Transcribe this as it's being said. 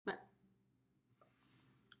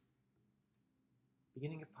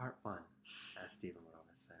Beginning of part one, as Stephen would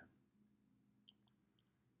always say.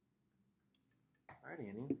 Alrighty,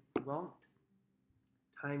 Annie. Well,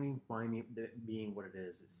 timey-wimey being what it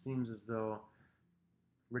is, it seems as though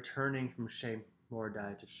returning from Shea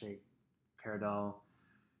Mordai to Shea Caradal,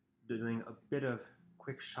 doing a bit of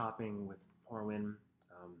quick shopping with Morwyn,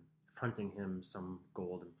 fronting him some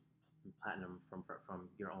gold and platinum from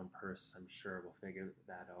your own purse. I'm sure we'll figure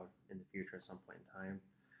that out in the future at some point in time.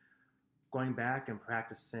 Going back and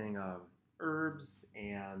practicing herbs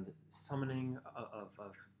and summoning of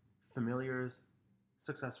familiars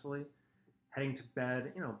successfully. Heading to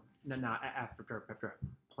bed, not after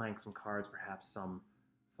playing some cards, perhaps some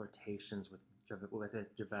flirtations with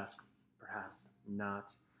Javesk, perhaps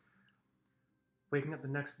not. Waking up the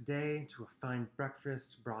next day to a fine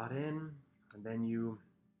breakfast brought in, and then you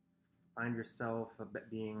find yourself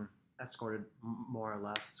being escorted more or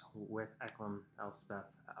less with Eklund, Elspeth,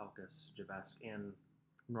 Elkis, Javesk, and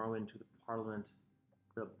Norwin to the Parliament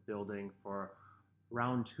building for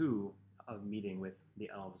round 2 of meeting with the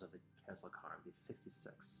elves of the Castle Karn, the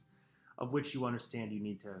 66, of which you understand you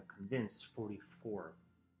need to convince 44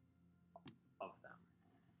 of them.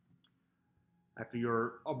 After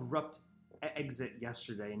your abrupt exit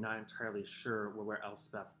yesterday, not entirely sure where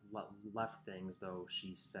Elspeth left things, though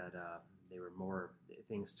she said they were more,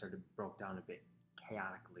 things broke down a bit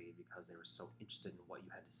chaotically because they were so interested in what you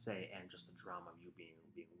had to say and just the drama of you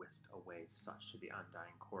being whisked away such to the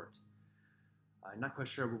Undying Court. I'm not quite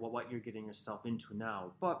sure what you're getting yourself into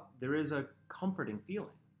now, but there is a comforting feeling.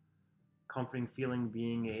 Comforting feeling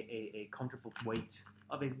being a comfortable weight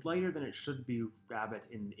of a lighter than it should be rabbit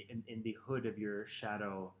in the hood of your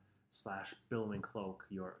shadow / billowing cloak,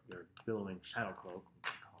 your billowing shadow cloak, we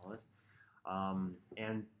could call it,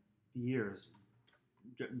 and the ears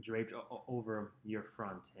draped over your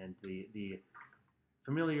front, and the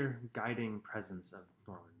familiar guiding presence of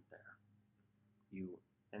Norman there. You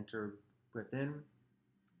enter within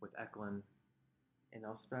with Eklund and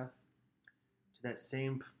Elspeth to that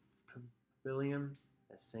same pavilion,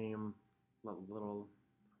 that same little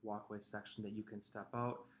walkway section that you can step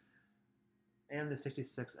out, and the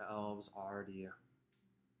 66 elves already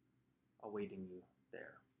awaiting you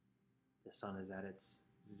there. The sun is at its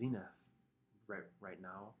zenith right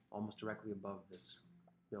now, almost directly above this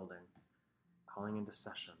building, calling into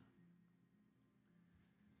session.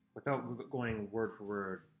 Without going word for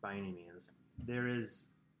word by any means,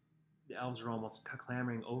 the elves are almost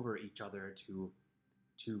clamoring over each other to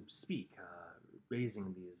speak,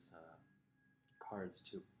 raising these cards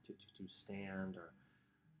to stand, or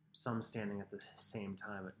some standing at the same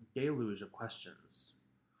time. A deluge of questions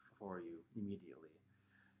for you immediately,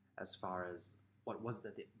 as far as what was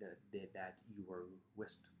that you were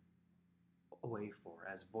whisked away for,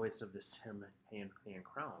 as voice of the Cimmerian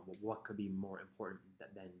Crown. What could be more important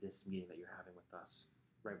than this meeting that you're having with us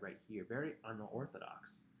right here? Very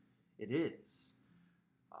unorthodox. It is.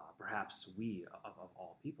 Perhaps we, of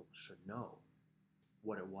all people, should know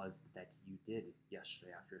what it was that you did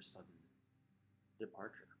yesterday after your sudden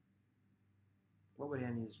departure. What would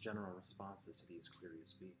Annie's general responses to these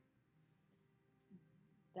queries be?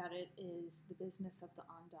 That it is the business of the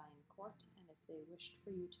Undying Court, and if they wished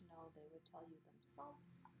for you to know, they would tell you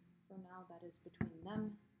themselves. For now, that is between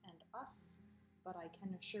them and us, but I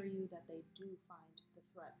can assure you that they do find the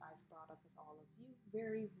threat I've brought up with all of you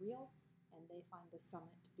very real, and they find the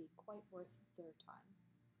summit to be quite worth their time.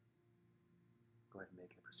 Go ahead and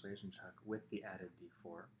make a persuasion check with the added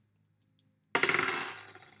d4.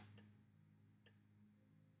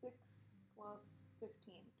 6 plus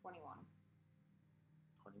 15, 21.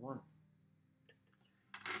 21.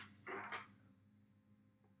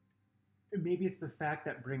 Maybe it's the fact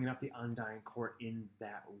that bringing up the Undying Court in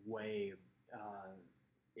that way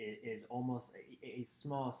is almost a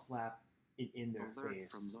small slap in their Alert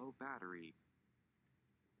face. from low battery.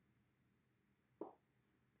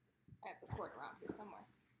 I have the cord around here somewhere.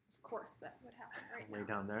 Of course, that would happen right Way now.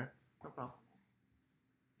 down there? No problem.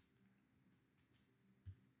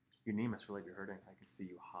 Your knee must really be hurting. I can see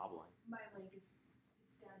you hobbling. My leg is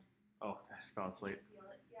dead. Oh, I just fell asleep. I feel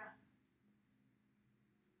it, yeah.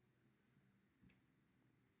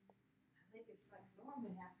 I think it's like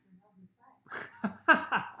Norman after an elven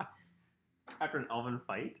fight. After an elven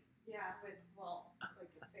fight? Yeah, like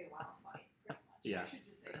the Feywild fight, pretty much. Yes. I should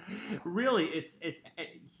just say Feywild. Really,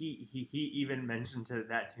 he even mentioned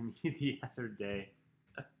that to me the other day.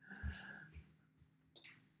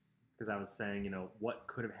 Because I was saying, what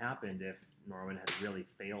could have happened if Norman had really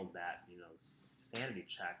failed that, sanity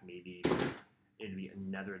check? Maybe it'd be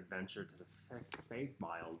another adventure to the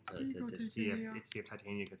Feywild to see if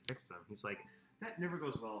Titania could fix him. He's like, that never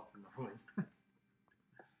goes well for Norman.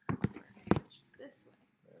 this way.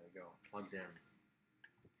 There we go, plugged in.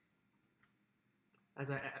 As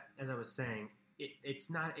I was saying, it's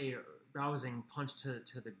not a rousing punch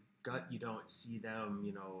to the gut. You don't see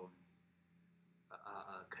them,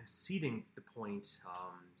 conceding the point.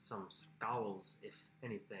 Some scowls, if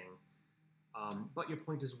anything. But your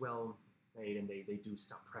point is well made, and they do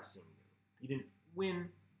stop pressing you. You didn't win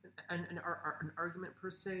an argument per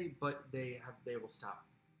se, but they will stop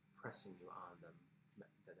pressing you on the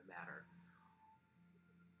matter.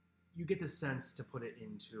 You get the sense, to put it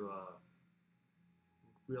into a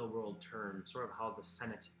real world term, sort of how the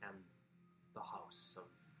Senate and the House of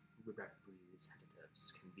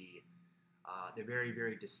Representatives can be. They're very,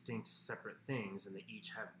 very distinct, separate things, and they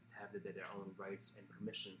each have their own rights and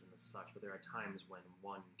permissions and the such. But there are times when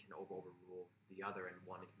one can overrule the other, and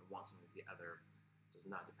one can want something that the other does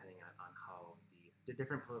not, depending on how the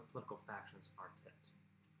different political factions are tipped.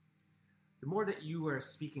 The more that you are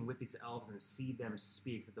speaking with these elves and see them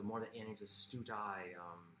speak, the more that Annie's astute eye,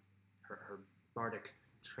 her bardic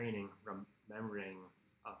training, remembering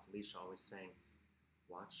Felicia always saying,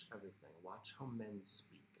 watch everything, watch how men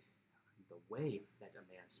speak. The way that a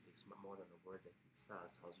man speaks, more than the words that he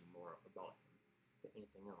says, tells you more about him than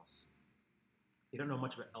anything else. You don't know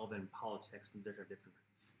much about elven politics and different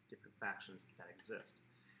factions that exist.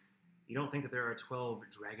 You don't think that there are 12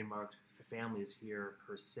 dragon-marked families here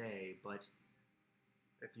per se, but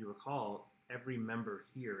if you recall, every member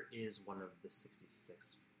here is one of the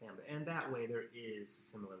 66 families, and that way there is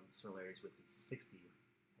similarities with the 60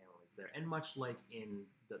 families there. And much like in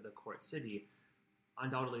the court city,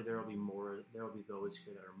 undoubtedly there will be those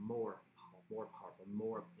here that are more powerful,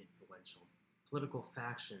 more influential, political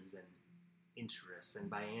factions and interests. And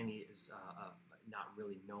by Annie's not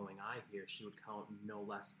really knowing eye here, she would count no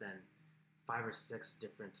less than 5 or 6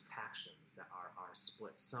 different factions that are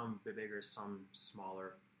split, some bigger, some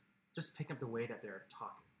smaller, just picking up the way that they're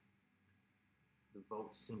talking. The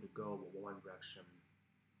votes seem to go one direction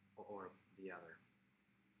or the other.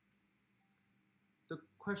 The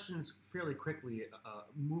questions fairly quickly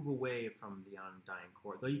move away from the Undying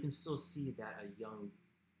Court, though you can still see that a young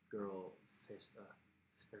girl,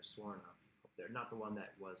 Fersworna, up there, not the one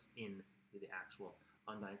that was in the actual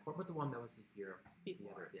Undying Court, but the one that was here the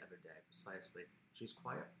other day, precisely. She's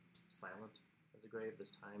quiet, silent as a grave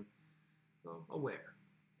this time, aware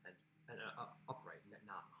and upright,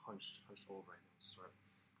 not hunched over, sort of.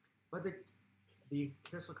 But the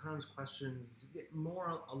Kirsel Khan's questions get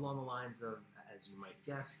more along the lines of, as you might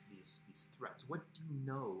guess, these threats. What do you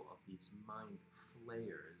know of these mind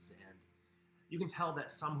flayers? And you can tell that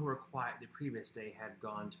some who were quiet the previous day had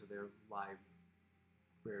gone to their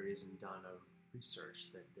libraries and done a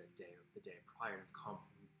research the day prior to come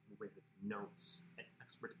with notes and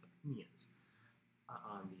expert opinions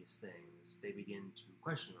on these things. They begin to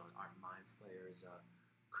question, are mind flayers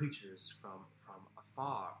creatures from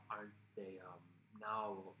afar? Aren't they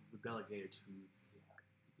now relegated to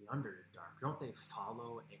the Underdark? Don't they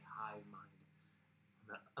follow a hive mind,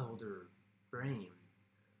 an elder brain?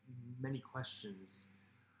 Many questions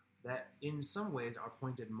that in some ways are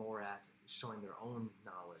pointed more at showing their own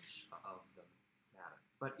knowledge of the matter.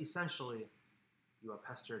 But essentially, you are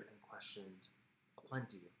pestered and questioned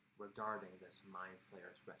aplenty regarding this mind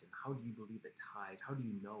flayer threat, and how do you believe it ties? How do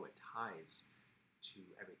you know it ties to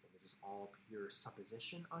everything? Is this all pure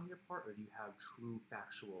supposition on your part, or do you have true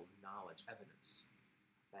factual knowledge, evidence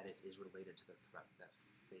that it is related to the threat that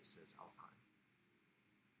faces Alfheim?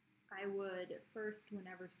 I would first,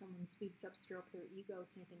 whenever someone speaks up, stroke their ego,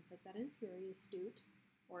 say things like, that is very astute,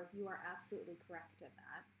 or you are absolutely correct in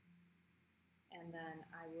that. And then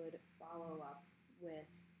I would follow up with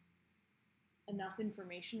enough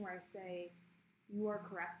information where I say, you are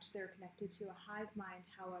correct, they're connected to a hive mind.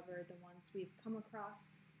 However, the ones we've come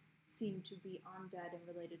across seem to be undead and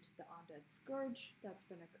related to the undead scourge that's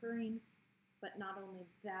been occurring. But not only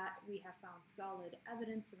that, we have found solid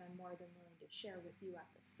evidence, and I'm more than willing to share with you at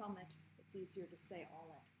the summit. It's easier to say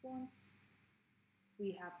all at once.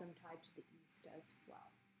 We have them tied to the east as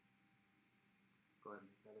well. Go ahead and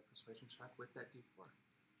make another persuasion check with that D4.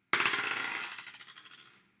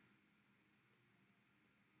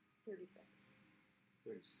 36.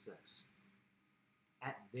 36.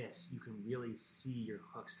 At this, you can really see your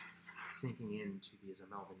hooks sinking into these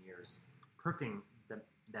Amelvin ears, perking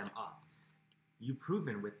them up. You've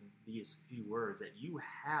proven with these few words that you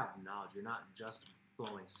have knowledge. You're not just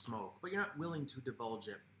blowing smoke, but you're not willing to divulge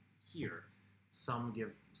it here. Some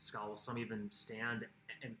give scowls, some even stand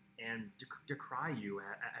and decry you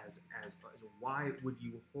as why would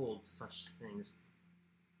you hold such things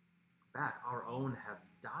back? Our own have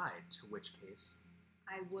died, to which case...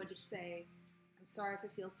 I would say, I'm sorry if it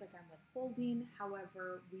feels like I'm withholding.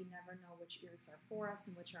 However, we never know which ears are for us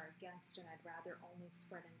and which are against, and I'd rather only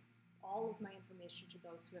spread all of my information to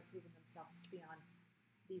those who have proven themselves to be on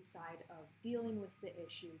the side of dealing with the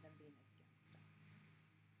issue than being against us.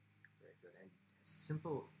 Very good. And as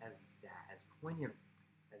simple as that, as poignant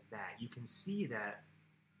as that, you can see that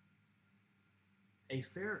a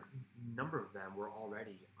fair number of them were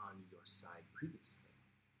already on your side previously,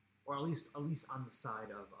 or at least on the side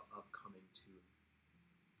of coming to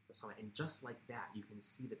the summit. And just like that, you can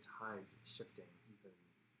see the tides shifting even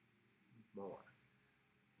more.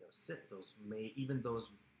 Even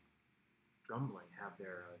those grumbling have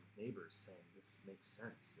their neighbors saying this makes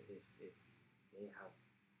sense. If they have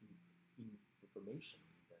information,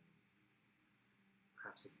 then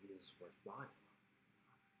perhaps it is worthwhile.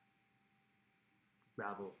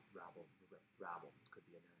 Rabble could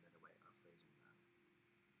be another way of phrasing that.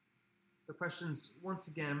 The questions, once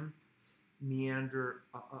again, meander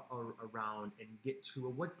around and get to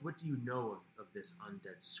what do you know of this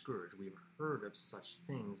undead scourge? We've heard of such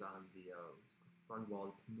things on the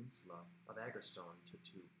Grunwald Peninsula of Agerstone to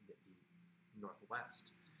the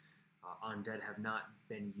northwest. Undead have not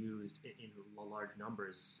been used in large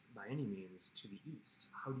numbers by any means to the east.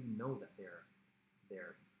 How do you know that they're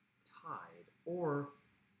tied? Or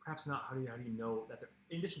perhaps not, how do you know that they're,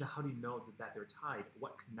 in addition to how do you know that they're tied,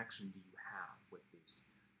 what connection do you have with these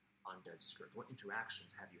undead scourge? What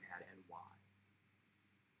interactions have you had and why?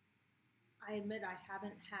 I admit I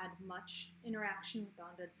haven't had much interaction with the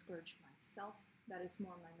undead scourge myself. That is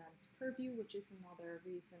more my men's purview, which is another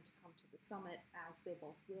reason to come to the summit, as they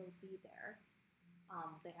both will be there.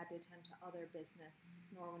 They had to attend to other business.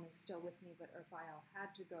 Norwin is still with me, but Urfael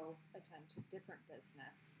had to go attend to different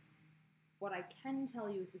business. What I can tell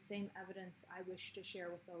you is the same evidence I wish to share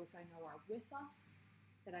with those I know are with us,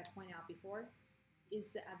 that I point out before,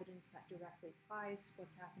 is the evidence that directly ties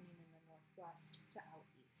what's happening in the northwest to out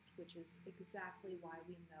east, which is exactly why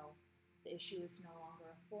we know the issue is no longer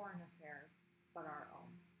a foreign affair, but our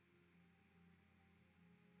own.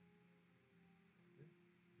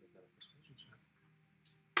 Make that a persuasion check.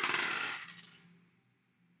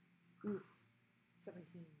 Ooh,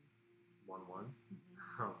 17. 1-1.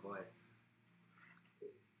 Mm-hmm. Oh boy.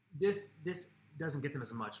 This doesn't get them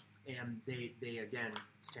as much, and they again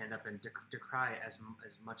stand up and decry as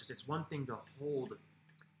much as it's one thing to hold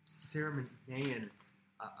Ceremonian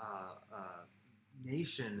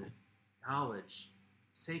nation knowledge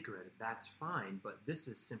sacred. That's fine, but this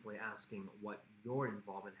is simply asking what your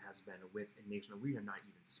involvement has been with a nation we are not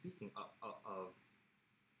even speaking of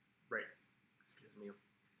right. Excuse me.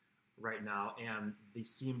 Right now, and they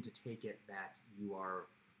seem to take it that you are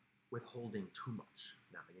withholding too much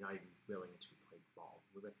now. You're not even willing to play ball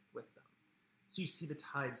with them. So you see the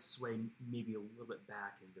tides sway maybe a little bit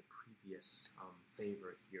back in the previous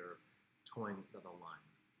favor here, toeing the line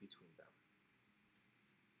between them.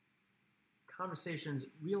 Conversations,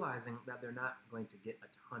 realizing that they're not going to get a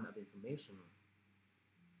ton of information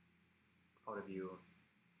out of you,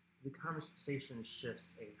 the conversation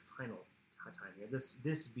shifts a final time here. This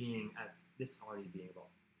already being about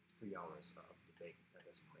 3 hours of debate at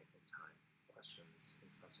this point in time, questions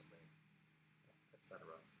incessantly, etc.,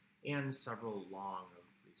 and several long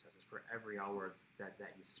recesses. For every hour that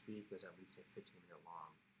you speak, there's at least a 15-minute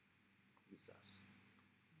long recess,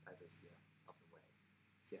 as is the up and way,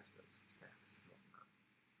 siestas, snacks, and whatnot.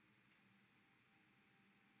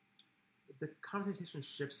 The conversation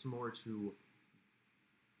shifts more to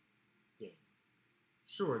gain.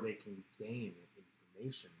 Sure, they can gain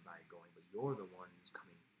information by going, but you're the ones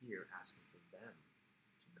coming here asking for them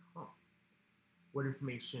to come. What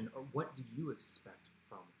information, or what do you expect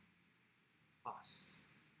from us,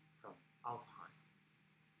 from Alfheim?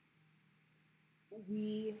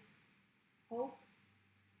 We hope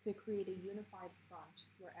to create a unified front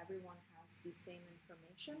where everyone has the same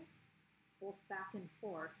information, both back and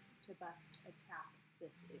forth, to best attack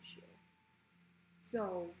this issue.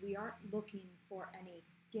 So we aren't looking for any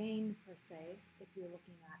gain per se, if you're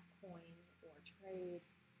looking at coin or trade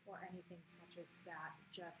or anything such as that,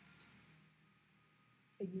 just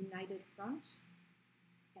a united front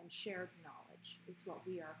and shared knowledge is what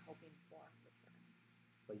we are hoping for in return.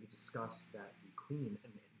 But you discussed that the Queen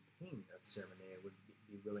and King of Ceremony would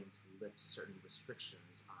be willing to lift certain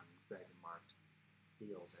restrictions on dragon-marked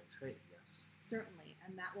deals and trade, yes? Certainly,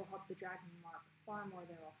 and that will help the dragon mark far more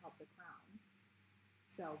than it will help the crown.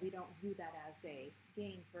 So we don't view that as a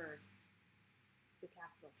gain for the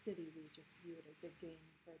capital city, we just view it as a gain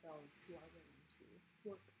for those who are willing to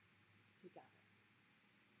work together.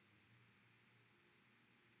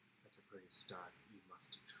 That's a pretty start. You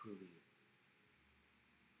must truly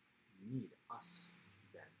need us,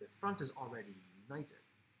 then? The front is already united,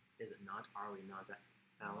 is it not? Are we not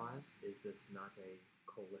allies? Is this not a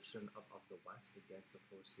coalition of the West against the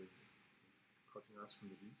forces approaching us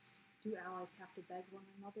from the East? Do allies have to beg one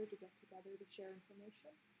another to get together to share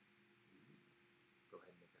information? Go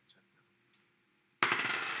ahead and make that check now.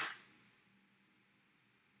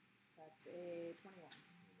 That's a 21.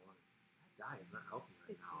 That die is not helping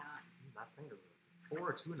right It's now. not. Not thinking of it. 4,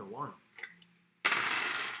 a 2, and a 1.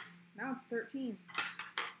 Now it's 13.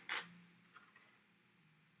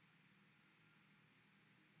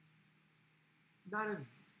 Not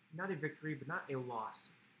a victory, but not a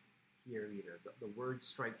loss here either. The words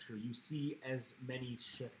strike true. You see as many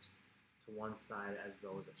shift to one side as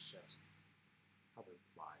those that shift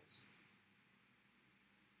otherwise.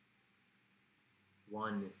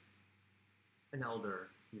 One, an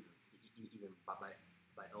elder, even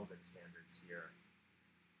by elven standards here,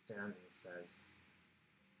 stands and says,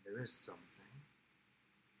 there is something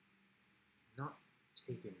not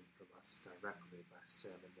taken from us directly by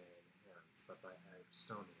Ceremonian hands, but by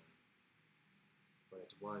Aristonian. But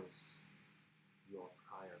it was your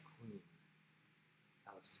prior queen,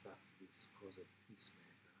 Elspeth, the supposed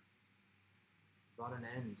peacemaker, brought an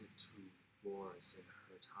end to wars in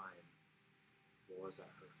her time, wars that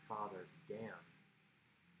her father began,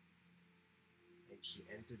 and she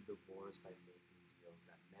ended the wars by making deals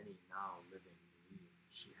that many now living believe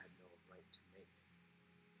she had no right to make.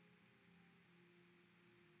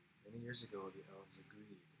 Many years ago, the elves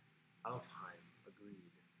agreed, Alfheim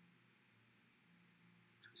agreed,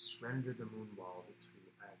 to surrender the Moonwald to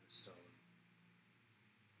Aggerstone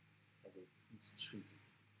as a peace treaty.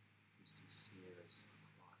 You see sneers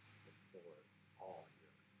across the board, all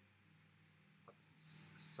here. A peace,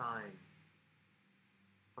 a sign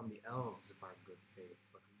from the elves of our good faith,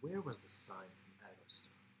 but where was the sign from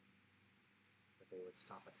Aggerstone? That they would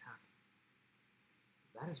stop attacking.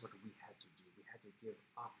 That is what we had to do. We had to give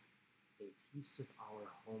up a piece of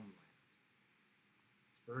our homeland,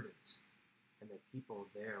 verdant, and the people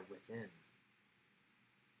there within.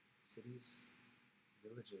 Cities,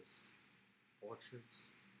 villages,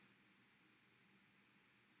 orchards.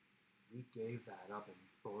 We gave that up and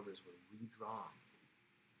borders were redrawn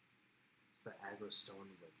so that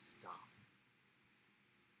Aggerstone would stop.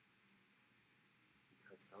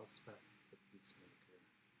 Because Elspeth, the peacemaker,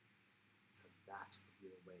 said that would be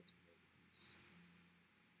the way to make peace.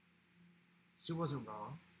 She wasn't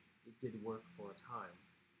wrong. It did work for a time.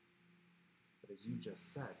 But as you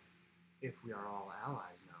just said, if we are all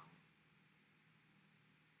allies now,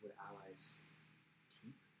 would allies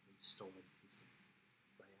keep a stolen piece of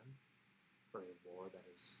land for a war that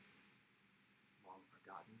is long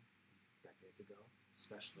forgotten decades ago?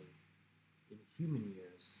 Especially in human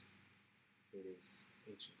years, it is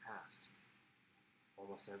ancient past.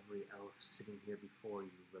 Almost every elf sitting here before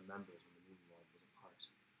you remembers when the Moonwald was a part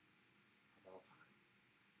of Alfheim.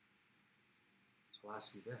 So I'll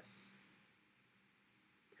ask you this.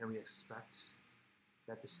 Can we expect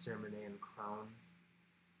that the Ceremonian crown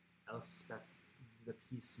Elspeth the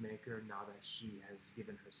peacemaker, now that she has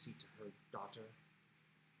given her seat to her daughter,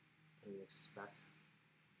 can we expect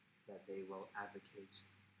that they will advocate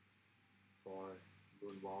for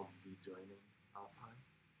Moonwald rejoining Alfheim?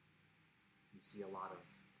 You see a lot of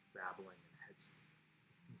babbling and heads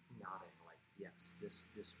nodding like, yes, this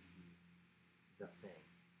would be the thing.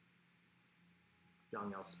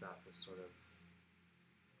 Young Elspeth is sort of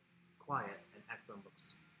quiet, and Eklund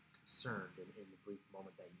looks concerned in the brief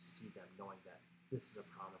moment that you see them, knowing that this is a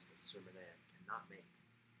promise that Ceremonian cannot make.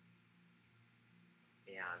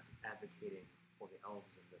 And advocating for the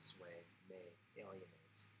elves in this way may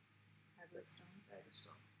alienate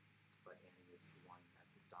Aggerstone. But Annie is the one at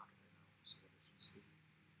the docket right now, so whether she speak.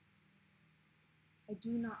 I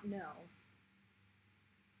do not know.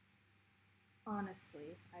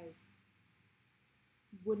 Honestly, I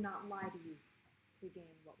would not lie to you to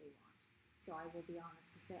gain what we want. So I will be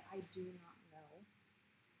honest to say I do not know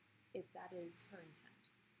if that is her intent.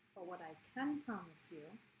 But what I can promise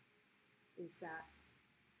you is that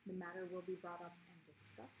the matter will be brought up and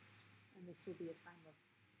discussed, and this will be a time of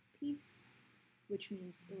peace, which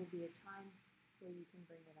means it will be a time where you can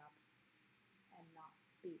bring it up and not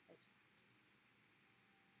be attacked.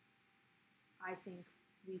 I think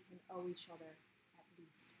we can owe each other at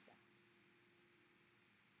least that.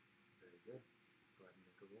 Very good. Go ahead and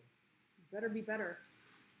make a roll. Better be better.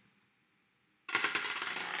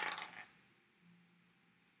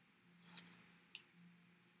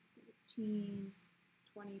 13,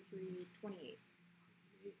 23, 28.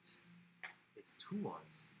 28. It's 2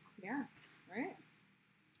 ones. Yeah, right?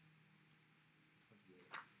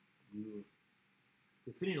 28. You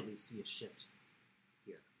definitively see a shift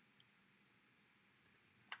here.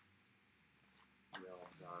 The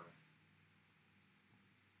elves are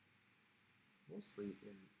mostly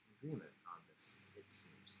in agreement on this, it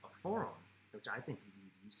seems. A forum, which I think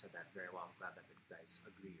you said that very well. I'm glad that the dice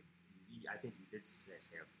agree. I think you did say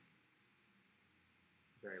it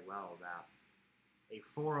very well, that a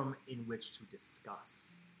forum in which to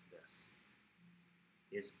discuss this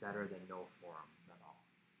is better than no forum at all.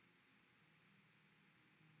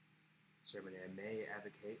 Certainly, they may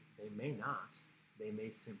advocate, they may not. They may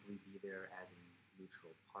simply be there as a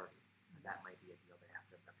neutral party. And that might be a deal they have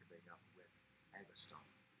to bring up with Agrestone.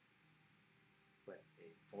 But a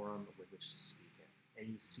forum with which to speak in.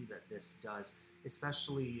 And you see that this does,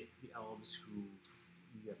 especially the elves who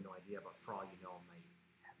you have no idea, but for all you know, might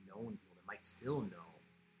have known people that might still know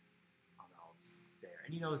elves there.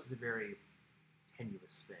 And you know, this is a very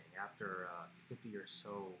tenuous thing. After 50 or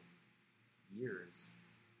so years,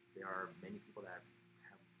 there are many people that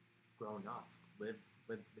have grown up, lived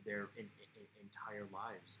their entire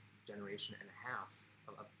lives, generation and a half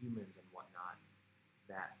of humans and whatnot,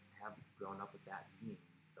 that have grown up with that being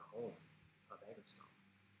the home of Agrestone.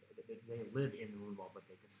 They live in Moonwell, but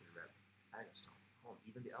they consider it Agrestone home.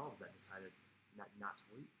 Even the elves that decided not to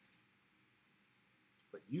leave.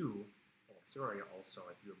 But you, and Asuria also,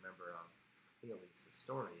 if you remember Haley's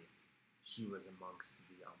story, she was amongst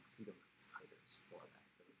the freedom fighters for that,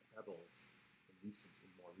 the rebels in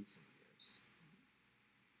more recent years.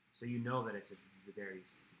 So you know that it's a very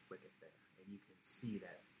sticky wicket there, and you can see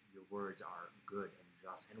that your words are good and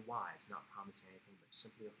just and wise, not promising anything, but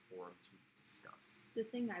simply a forum to discuss. The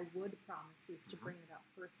thing I would promise is to bring it up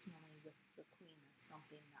personally with the Queen as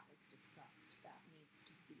something that was discussed, that needs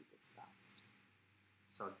to be discussed.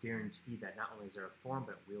 So guarantee that not only is there a forum,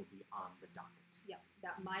 but it will be on the docket. Yeah,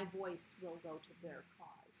 that my voice will go to their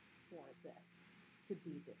cause for this to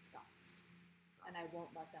be discussed. And I won't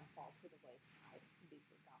let them fall to the wayside and be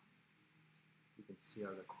forgotten. You can see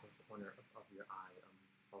out of the corner of your eye,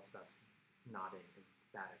 Elspeth nodding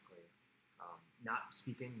emphatically. Not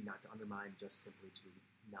speaking, not to undermine, just simply to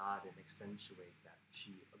nod and accentuate that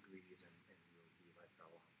she agrees and will be right there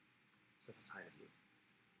along. Side of you.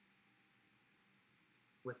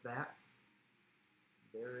 With that,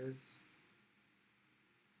 there is,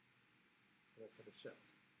 as I said, a shift.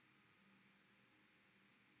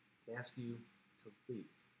 They ask you to leave,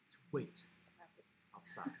 to wait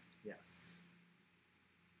outside. Yes.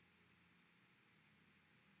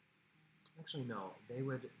 Actually, no. They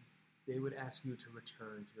would ask you to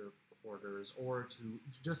return to your quarters, or to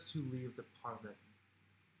leave the Parliament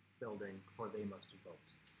building, for they must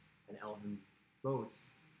vote. And Elven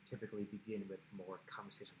votes typically begin with more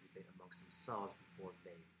conversation and debate amongst themselves before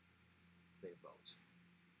they vote.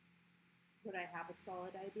 Would I have a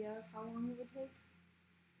solid idea of how long it would take?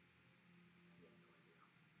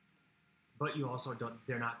 But you also don't.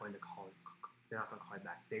 They're not going to call. They're not going to call you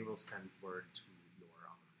back. They will send word to your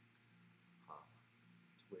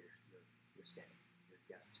to where you're staying, your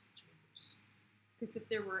guest chambers. Because if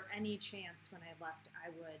there were any chance when I left, I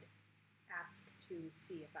would ask to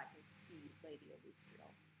see if I can see Lady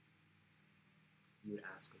Illustrial. You would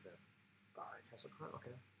ask the Guard. Castle Guard.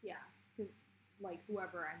 Okay. Yeah, to, like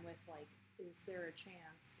whoever I'm with, like, is there a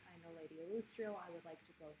chance? I know Lady Illustrial. I would like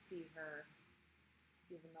to go see her,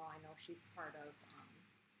 even though I know she's part of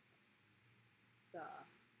the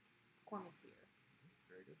Cormithier.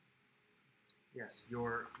 Very good. Yes,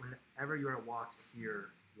 whenever you're walked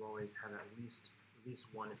here, you always have at least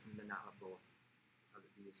one, if not both, of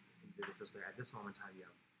these individuals there. At this moment in time, you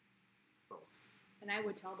have both. And I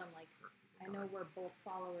would tell them, like, I know we're both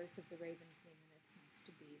followers of the Raven Queen, and it's nice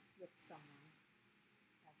to be with someone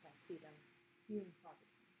as I see them few and far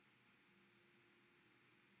between.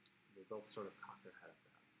 They both sort of cock their head at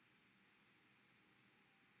that.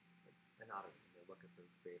 And nod at you, and they look at the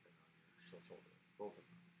Raven on your shoulder. Both of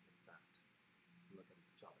them, in fact, look at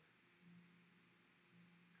each other.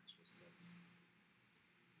 Astro says,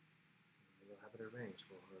 "We'll have it arranged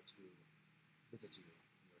for her to visit you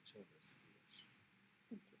in your chambers if you wish."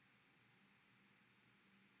 Thank you.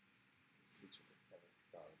 He speaks with the feather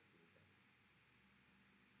guard who then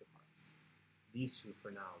departs. These two,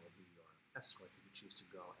 for now, will be your escorts if you choose to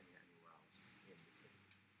go anywhere else in the city.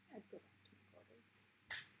 I'd go back to my quarters.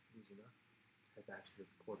 Easy enough. Head back to your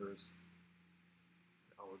quarters.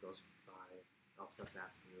 An hour goes by. Elspeth's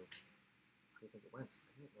asking you, how do you think it went? I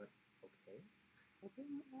think it went okay. Hope it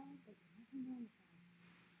went well, but you never know with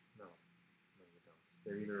us. No, you don't.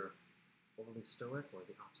 They're either overly stoic or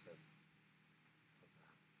the opposite of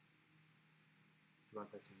that. Do you want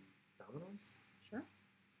to play some dominoes? Sure.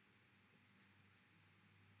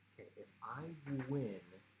 Okay, If I win,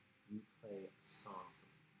 you play a song for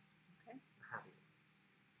me. Okay. A happy one.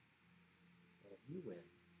 And if you win,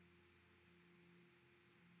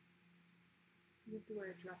 You have to wear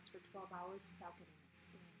a dress for 12 hours without getting a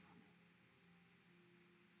stain on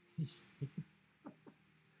it.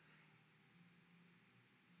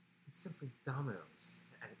 it's simply dominoes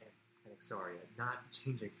and Exoria, not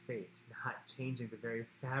changing fate, not changing the very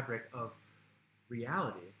fabric of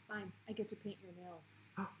reality. Fine, I get to paint your nails.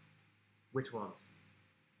 Which ones?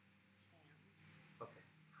 Hands. Okay.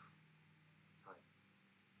 Fine.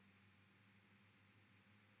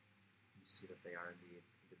 You see that they are indeed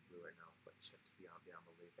painted blue right now, but chipped beyond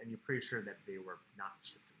belief. And you're pretty sure that they were not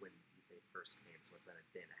chipped when they first came, so it's been a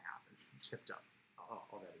day and a half and chipped up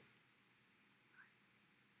already.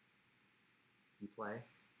 You play?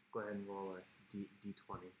 Go ahead and roll a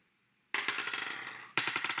D20.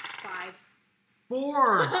 5.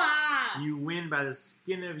 4! Ah! You win by the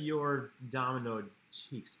skin of your dominoed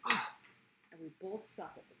cheeks. And we both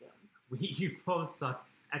suck at the game. You both suck.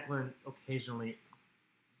 Eklund occasionally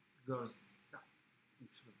goes, "No, you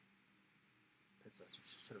should have, Princess, you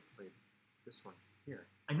should have played this one here.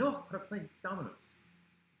 I know how to play dominoes."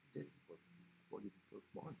 You did. Well, you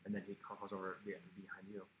won. And then he calls over behind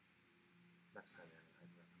you. Next time, I'd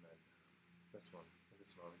recommend this one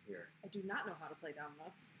over here. I do not know how to play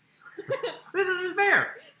dominoes. This isn't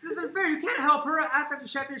fair! This isn't fair! You can't help her after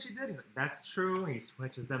she did. He's like, that's true. He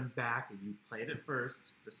switches them back, and you played it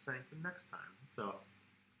first. Just saying for next time. So,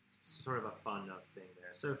 it's sort of a fun thing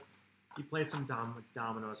there. So, you play some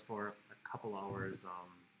dominoes for a couple hours.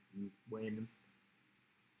 You win.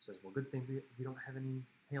 Says, well, good thing we don't have any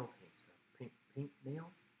nail paint. Paint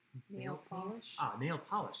nail? Nail paint? polish? Nail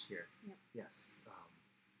polish here. Yep. Yes.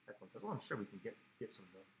 Eklund says, well, I'm sure we can get some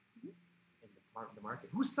of the the market.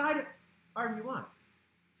 Whose side are you on?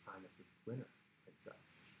 The side of the winner,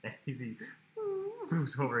 Princess. And he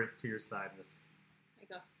moves over to your side. I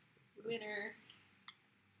go, winner.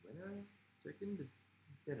 Winner? Chicken to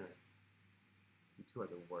dinner. You two are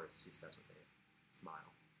the worst, she says with a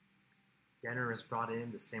smile. Dinner is brought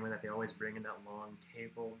in the same way that they always bring in that long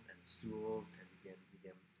table and stools and begin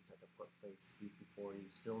to put plates before you.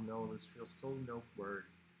 Still no word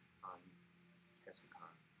on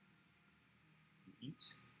Karsakhan. You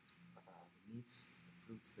eat the meats, the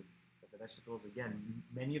fruits, the vegetables. Again,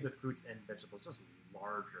 many of the fruits and vegetables just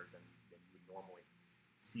larger than you would normally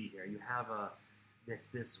see here. You have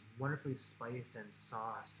this wonderfully spiced and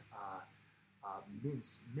sauced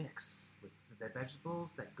mince mix with the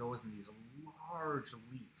vegetables that goes in these large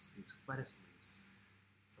leaves, these lettuce leaves.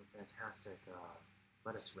 Some fantastic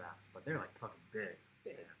lettuce wraps, but they're like fucking big.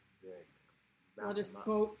 Big. Yeah, big. Wrap Lettuce them up.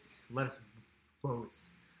 boats. Lettuce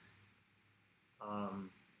boats.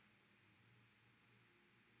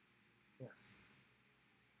 Yes.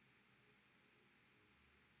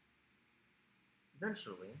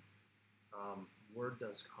 Eventually, word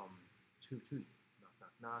does come to you. Knock,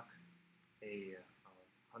 knock, knock. A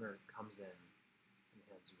hunter comes in and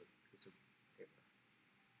hands you a piece of paper,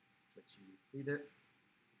 which you read it,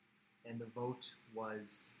 and the vote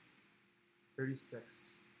was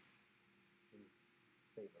 36 in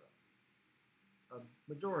favor of.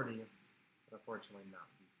 A majority, but unfortunately not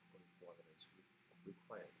the 44 that is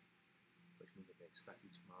required, which means that they expect you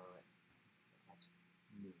tomorrow at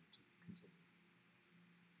noon to continue.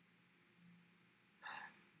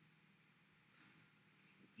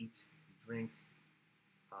 You eat, you drink.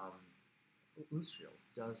 Lustriel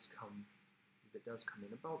does come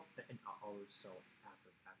in about an hour or so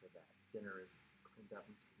after that. Dinner is cleaned up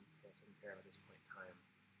and taken care of at this point in time.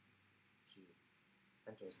 She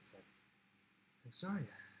enters and said, "I'm sorry,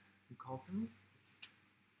 you called for me?"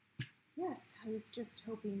 Yes, I was just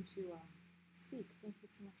hoping to speak. Thank you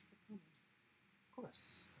so much for coming. Of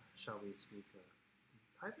course. Shall we speak in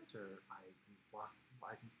private, or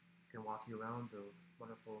I can walk you around the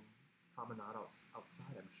wonderful promenade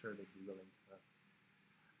outside? I'm sure they'd be willing to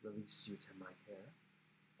release you to my care.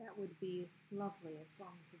 That would be lovely as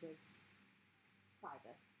long as it is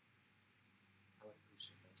private. I would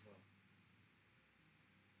appreciate that as well.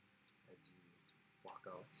 As you walk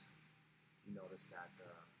out, you notice that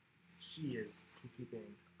she is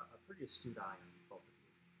keeping a pretty astute eye on both of you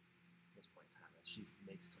at this point in time. As she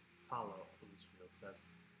makes to follow, Lustriel says,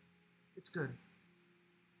 "It's good.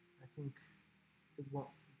 I think it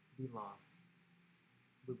won't be long.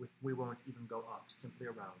 We won't even go up, simply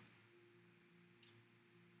around."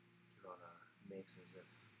 Kirona makes as if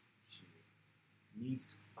she needs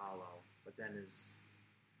to follow, but then is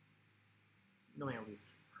knowing at least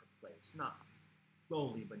her place. Not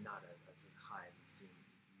lowly, but not as high as esteemed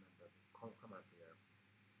member. Come up there,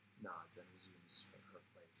 nods and resumes her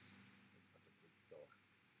place.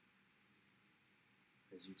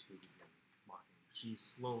 as you two begin walking. She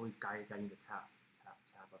slowly guiding the tap, tap,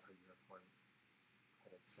 tap of her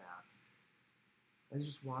unicorn-headed staff. As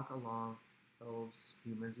you just walk along, elves,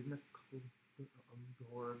 humans, even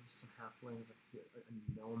dwarves, some halflings, a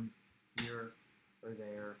gnome here or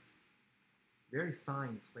there. Very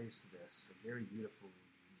fine place this, a very beautiful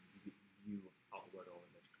view outward over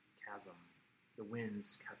the chasm. The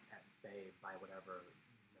winds kept at bay by whatever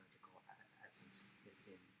magical essence is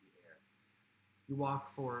in the air. You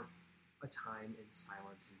walk for a time in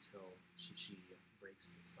silence until she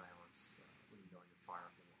breaks the silence when you know you're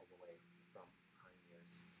far away from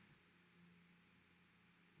pioneers.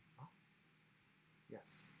 Oh,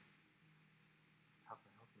 yes. How can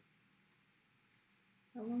I help you?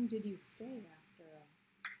 How long did you stay after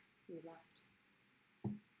we left?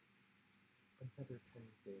 Another 10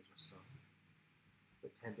 days or so.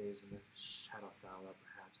 But 10 days in the Shadowfell,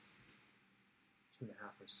 perhaps 2.5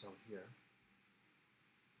 or so here.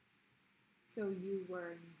 So you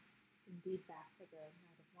were indeed back for the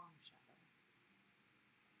Night of Long Shadow.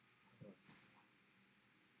 Yes.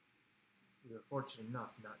 We were fortunate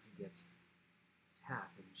enough not to get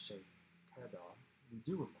attacked in Sheikh Cardal. We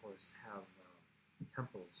do, of course, have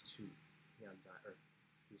temples to the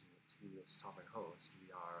to the Sovereign Host.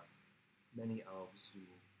 We are many elves who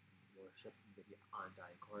worship the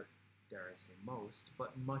Undying Court, dare I say most,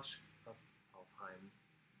 but much of Elfheim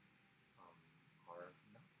are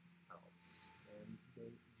not elves, and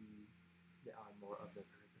they are more of the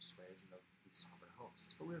persuasion of the Sovereign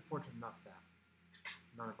Host. But we were fortunate enough that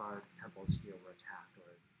none of our temples here were attacked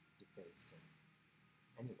or defaced in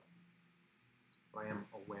any way. But I am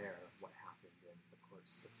aware of what happened in the Court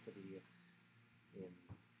City, in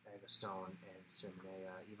Agastone and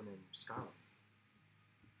Cyrmnea, even in Scarlet.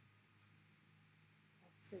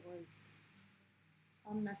 Yes, it was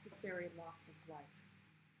unnecessary loss of life.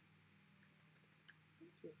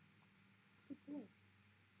 Thank you. Good boy.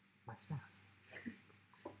 My staff.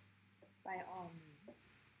 By all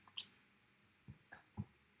means.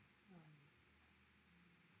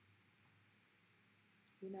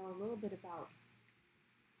 We know a little bit about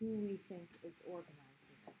who we think is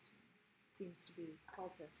organizing it. Seems to be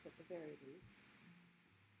cultists at the very least.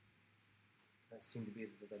 That seemed to be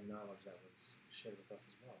the knowledge that was shared with us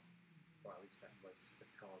as well. Or at least that was the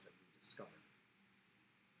knowledge that we discovered.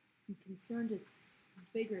 I'm concerned it's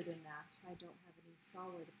bigger than that. I don't have any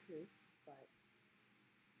solid proof, but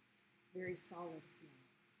very solid feeling.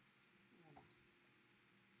 And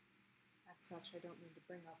as such, I don't mean to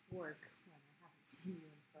bring up work when I haven't seen you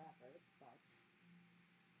in forever, but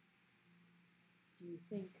do you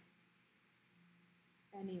think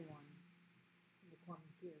anyone in the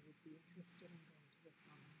Cormanthier would be interested in going to the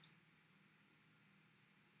summit?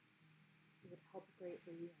 It would help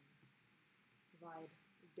greatly and provide,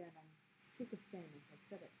 again, I'm sick of saying this, I've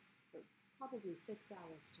said it for probably 6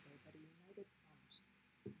 hours today, but a united front.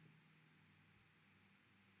 I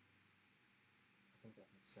think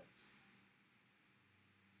that makes sense.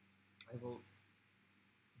 I will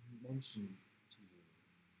mention to you,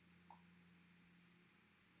 I'm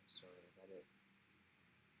sorry, that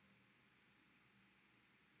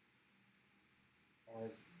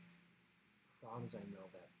as proud as I know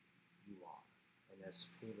that you are, and as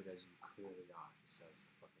favored as you clearly are, she says,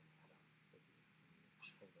 looking at him on your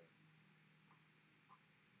shoulder,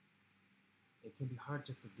 it can be hard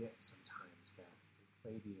to forget sometimes that the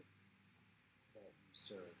lady that you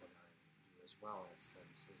serve and I do as well, in a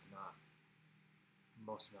sense, is not,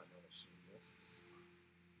 most do not know that she exists.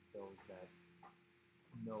 Those that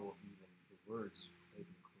know even the words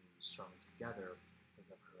Raven Queen strung together think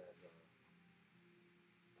of her as a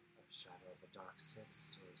shadow of the Dark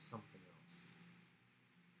Six or something else.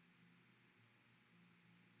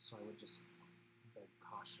 So I would just beg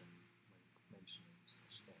caution when mentioning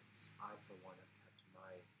such things. I, for one, have kept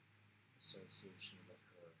my association with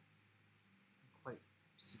her quite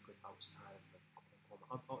secret outside of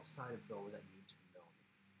outside of those that need to know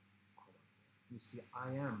me. You see,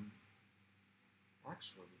 I am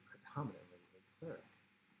actually predominantly a cleric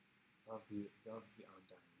of the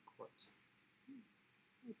Undying Court.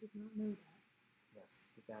 I did not know that. Yes,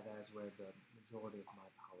 that is where the majority of my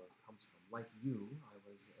power comes from. Like you, I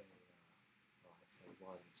was I say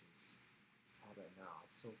was, which is sad right now. I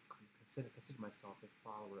still consider myself a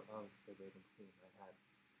follower of the Raven Queen. I had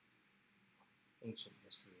ancient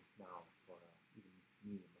history now for even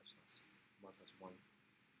me, much less one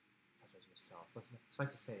such as yourself. But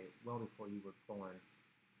suffice to say, well before you were born,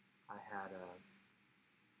 I had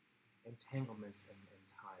entanglements and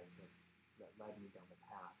ties that led me down the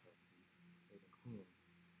path of the Raven Queen.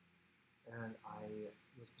 And I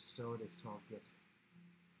was bestowed a small gift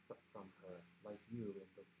from from her, like you in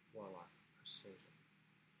the warlock persuasion.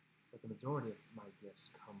 But the majority of my gifts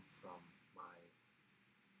come from my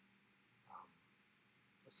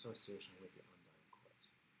association with the Undying Court.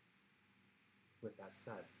 With that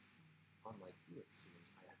said, unlike you, it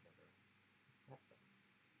seems, I have never met them.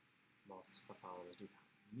 Most followers do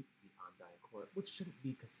meet the Undying Court, which shouldn't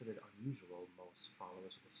be considered unusual. Most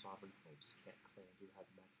followers of the Sovereign Hopes can't claim to have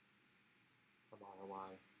met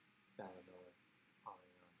Amarawai, Baranor,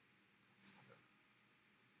 Arion, etc.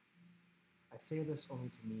 I say this only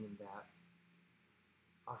to mean that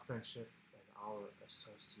our friendship and our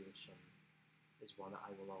association is one that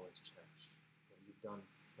I will always cherish. What you've done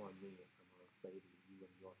for me, for my lady, you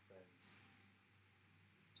and your friends,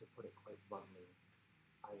 to put it quite bluntly,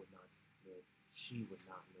 I would not live, she would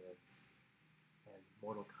not live, and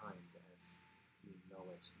mortal kind, as we know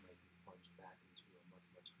it, might be plunged back into a much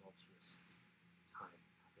more tumultuous time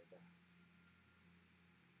after death.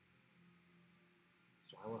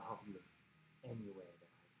 So I will help you in any way that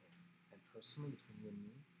I can. And personally, between you and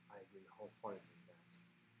me, I agree wholeheartedly that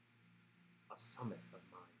a summit of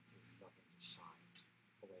minds is nothing to shy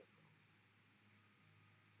away from.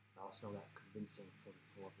 I also know that convincing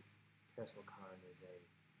 44 of the Kersel Khan is a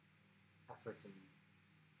effort in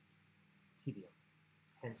tedium.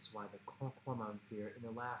 Hence why the Cormoran Fear in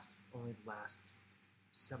only the last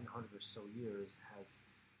 700 or so years has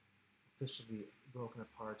officially broken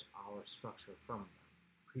apart our structure from them.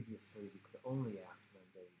 Previously, we could only act when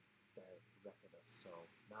they directed us, so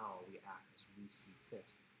now we act as we see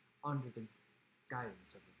fit under the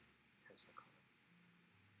guidance of the Kersel Khan.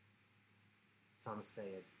 Some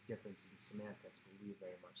say a difference in semantics, but we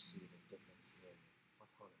very much see the difference in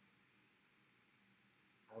autonomy.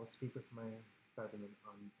 I will speak with my brethren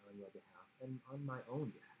on your behalf, and on my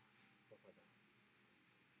own behalf, for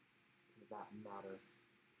that matter,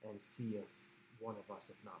 and see if one of us,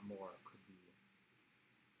 if not more, could be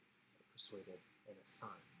persuaded and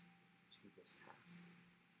assigned to this task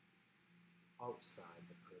outside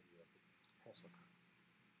the purview of the Kersel Khan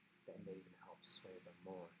that may even help sway them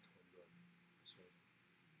more toward your persuasion.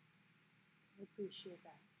 I appreciate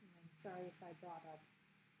that, and I'm sorry if I brought up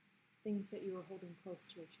things that you were holding close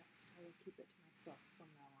to your chest. I will keep it to myself from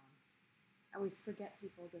now on. I always forget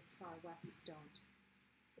people this far west don't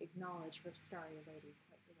acknowledge her starry lady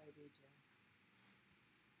quite the way we do.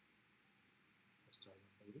 Her starry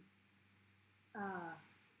lady?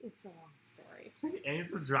 It's a long story. And he's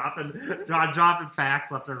just dropping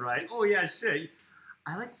facts left and right. Oh yeah, shit.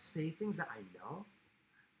 I like to say things that I know.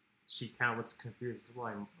 She kind of looks confused. Well,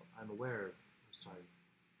 I'm aware of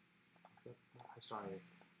her starry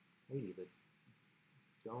lady, the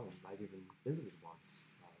dome I've even visited once,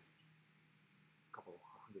 a couple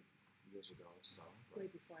hundred years ago or so. Way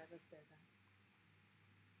before I lived there then.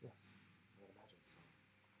 Yes, I would imagine so.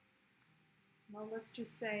 Well, let's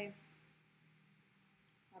just say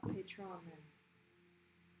our patron and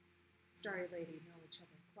starry lady know each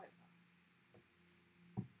other quite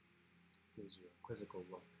well. Gives you a quizzical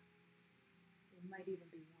look. There might even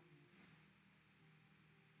be one missing.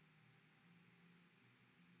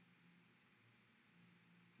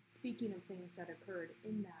 Speaking of things that occurred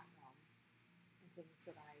in that realm, and things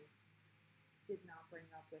that I did not bring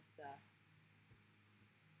up with the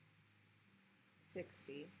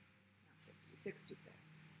 66.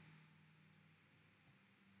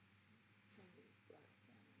 So many blood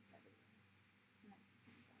families everywhere. Not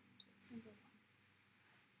using them into a single one.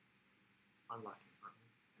 Unlucky, aren't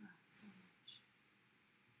we? So much.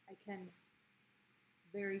 I can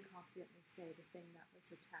very confidently say the thing that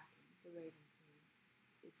was attacking the Raven Queen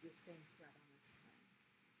is the same threat on this plane.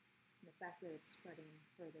 And the fact that it's spreading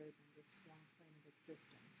further than just one plane of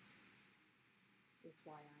existence is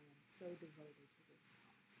why I am so devoted to this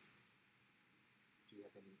cause. Do you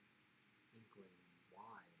have any inkling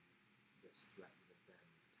why this threat would have been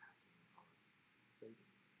attacking our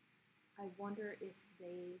lady? I wonder if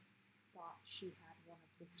they thought she had one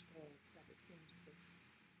of the scrolls that it seems this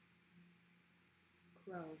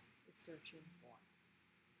crow is searching for.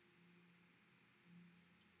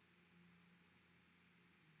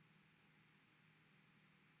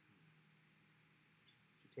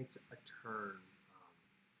 She takes a turn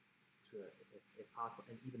to, if possible,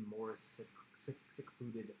 an even more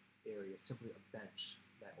secluded area, simply a bench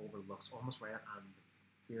that overlooks almost right on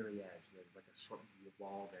the very edge. There's like a short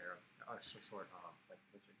wall there, a short like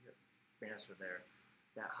this right here, banister there.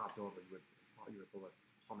 That hopped over, you would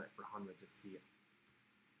plummet for hundreds of feet.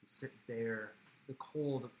 You sit there, the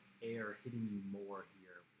cold air hitting you more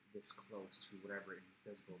here, this close to whatever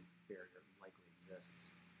invisible barrier likely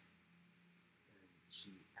exists. And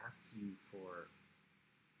she asks you for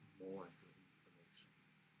more information.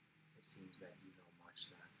 seems that you know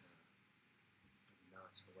much that I'm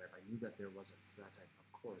not aware of. I knew that there was a threat.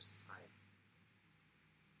 Of course, I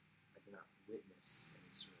did not witness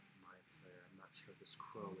any sort of mind flare. I'm not sure this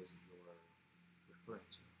crow is you're referring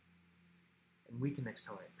to. And we can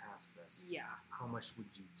accelerate past this. Yeah. How much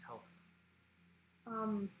would you tell her?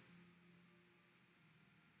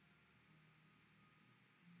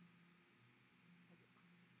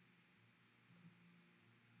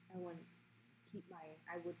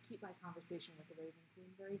 I would keep my conversation with the Raven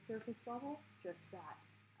Queen very surface level, just that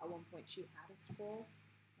at one point she had a scroll,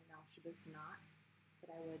 and now she does not.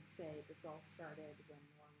 But I would say this all started when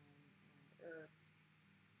Norman and Earth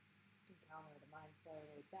encountered a mind flayer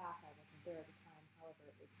way back. I wasn't there at the time,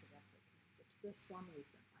 however, it was directly connected to this one.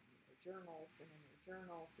 We've been finding their journals, and in their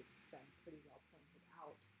journals it's been pretty well pointed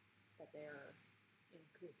out that they're in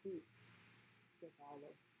cahoots with all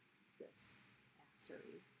of this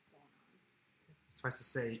assery going on. Suffice to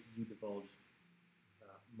say, you divulged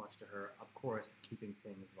much to her. Of course, keeping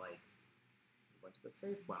things like we went to the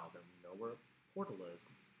Feywild and we know where a portal is,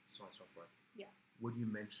 so on and so forth. Yeah. Would you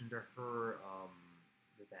mention to her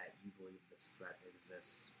that you believe this threat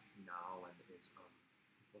exists now and is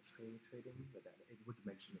infiltrating? Would you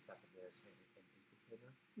mention the fact that there's an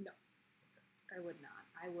infiltrator? No. Okay. I would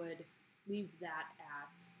not. I would leave that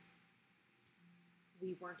at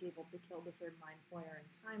we weren't able to kill the third mind flayer in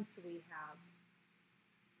time, so we have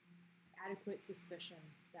adequate suspicion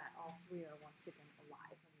that all three are once again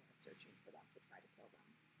alive and we are searching for them to try to kill them.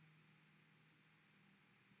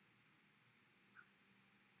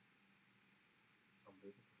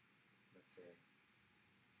 Unbelievable. That's a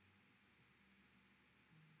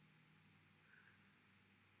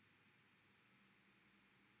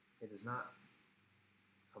It is not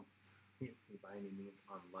completely by any means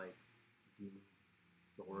unlike demon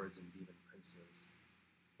lords and demon princes,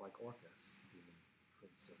 like Orcus, demon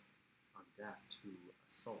prince of Undeath, to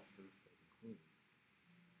assault the Raven Queen.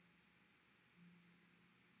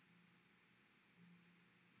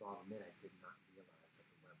 But I'll admit I did not realize that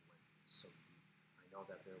the web went so deep. I know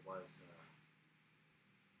that there was a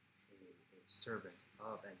servant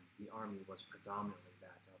of, and the army was predominantly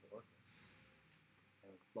that of Orcus.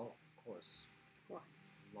 And Lolth, of course. Of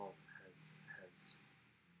course. Lolth has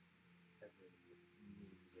every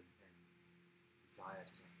means and desire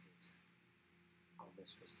to hate our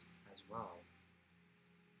mistress as well.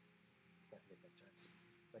 Can't forget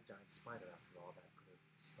that giant spider, after all, that could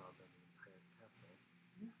have stomped on the entire castle.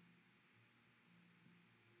 Yeah.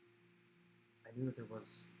 I knew that there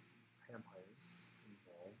was vampires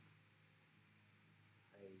involved.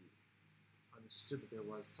 I understood that there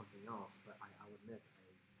was something else, but I'll admit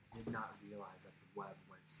I did not realize that the web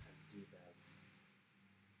went as deep as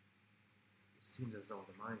it seemed as though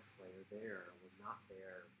the mind flayer there was not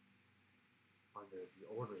there under the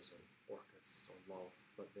orders of Orcus or Lolth,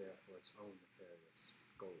 but there for its own nefarious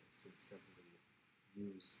goals. It simply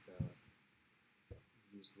used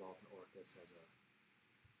Lolth and Orcus as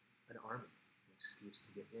an army, an excuse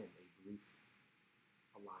to get in, a brief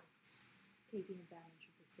alliance. Taking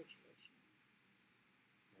advantage of the situation.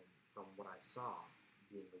 And from what I saw,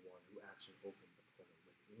 being the one who actually opened the portal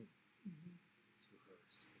within to her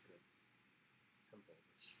sacred temple,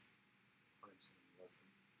 which I'm saying was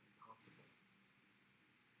impossible.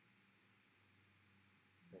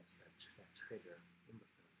 Thanks to that traitor,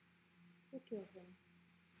 Umberfell. We'll kill him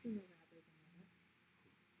sooner rather than later.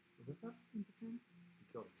 Umberfell? Umberfell?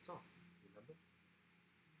 He killed himself, remember?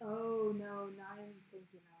 Oh no, not even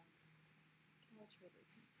thinking of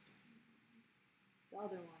Caltrader's next time. The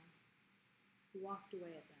other one. Who walked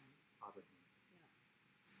away at the end. Abraham. Yeah.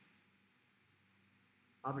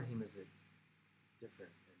 Abraham is a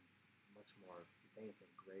different and much more, if anything,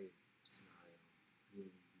 grave scenario,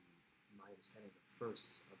 being my understanding, the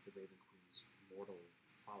first of the Raven Queen's mortal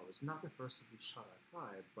followers. Not the first to be shot at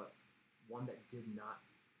high, but one that did not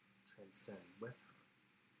transcend with her.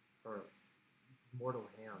 Her mortal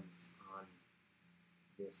hands on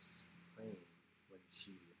this plane when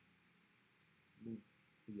she moved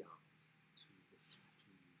beyond to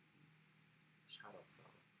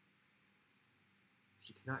Shadowfell.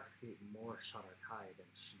 She cannot create more Shadar-kai than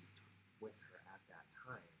she took with her at that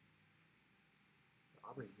time.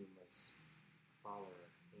 Abraham was a follower,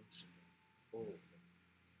 ancient and old and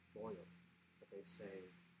loyal, but they say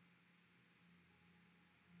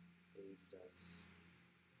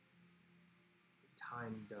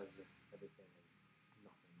time does everything and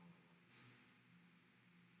nothing all at once.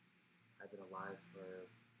 I've been alive for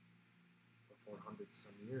 400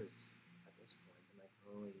 some years at this point, and I can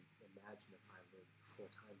only imagine if I lived 4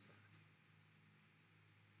 times that.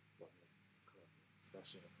 What would occur,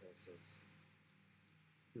 especially in places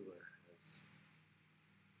fewer is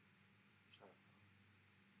Shadowfell.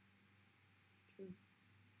 True.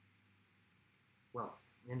 Well,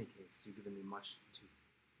 in any case, you've given me much to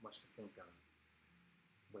think on.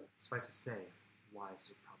 But suffice to say, wise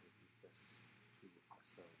to probably keep this to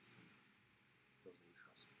ourselves and those that we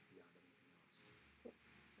trust beyond anything else. Of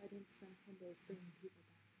course. I didn't spend 10 days bringing people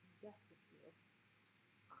back from death with you.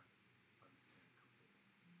 I understand completely.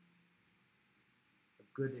 A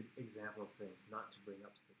good example of things not to bring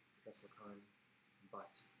up to the Castle Khan,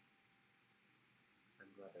 but I'm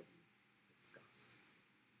glad that we discussed.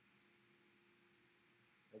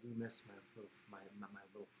 I do miss my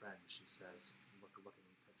little friend, she says, looking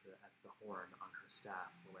at the horn on her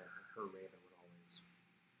staff where her raven would always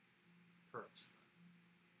perch.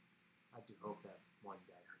 I do hope that one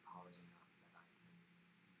day her power is enough that I can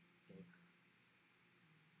gain her.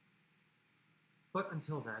 But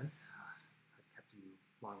until then, I've kept you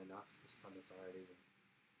long enough. The sun is already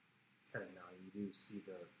setting now. You do see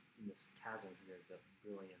in this chasm here, the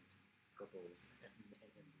brilliant purples and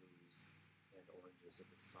blues and oranges of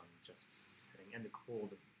the sun just setting, and the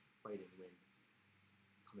cold, biting wind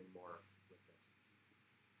coming more with it.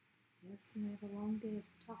 Yes, and I have a long day of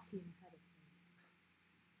talking ahead of me.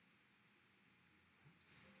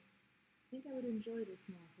 Perhaps. I think I would enjoy this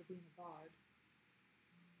more for being a bard.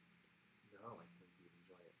 No, I think you'd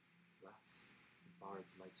enjoy it less.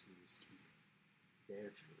 Bards like to speak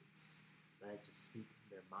their truths. They like to speak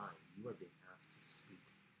their mind. You are being asked to speak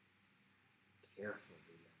carefully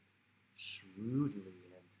and shrewdly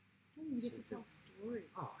and I don't even get to tell stories.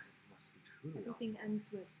 oh, it must be truly Everything ends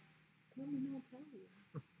with, come and I'll tell you.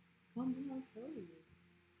 Come and I'll tell you.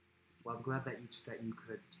 Well, I'm glad that you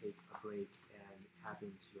could take a break and tap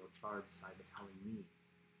into your bard side by telling me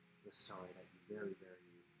the story that you very,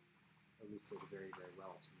 very elucidated very, very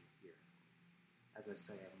well to me here. As I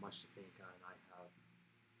say, I have much to think on. I have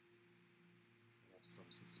some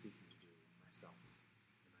speaking to do myself, and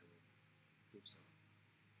I will do so.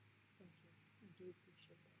 Thank you. I do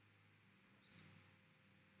appreciate that. Of course.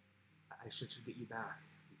 I should get you back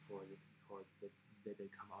before they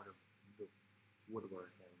come out of the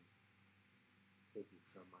woodwork and take you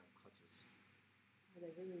from my clutches. Are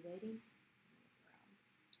they really waiting? I look around.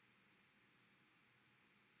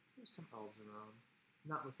 There's some elves around,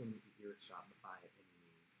 not within earshot by any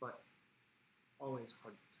means, but always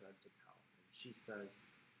hard to tell. And she says,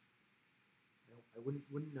 I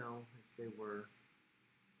wouldn't know if they were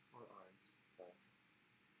or aren't, but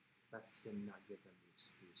best to not give them the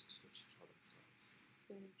excuse to show themselves.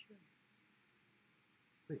 Very true.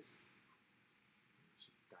 Please.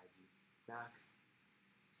 She guides you back,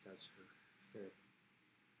 says her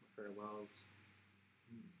farewells,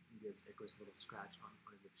 gives Icarus a little scratch on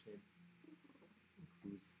the chin, and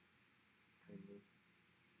coos kindly,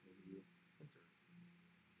 and you enter.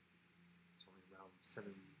 It's only around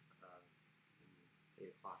 8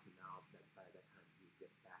 o'clock now, that by that time you get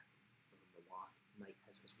back from the walk. Night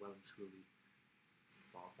has well and truly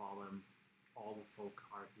fallen. All the folk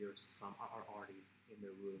are here. Some are already in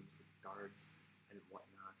their rooms, the guards and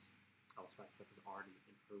whatnot. Elspeth is already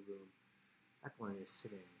in her room. Eklund is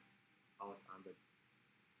sitting out on the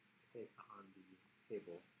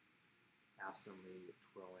table, absently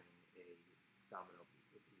twirling a domino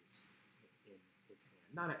piece in his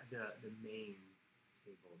hand. Not at the main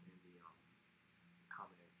table in the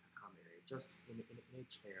common area, just in a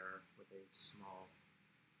chair with a small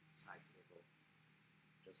side table,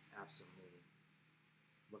 just absently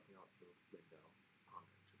looking out the window,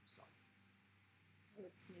 pondering to himself. I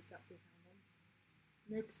would sneak up behind him.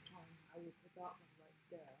 Next time, I will put that one right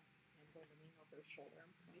there. I'm going to lean over his shoulder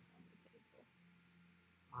and point on the table.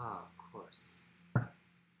 Ah, of course.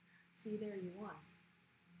 See there, you won.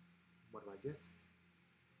 What do I get?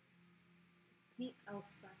 It's a paint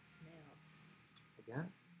Elspeth's nails.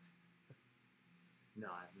 Again? No,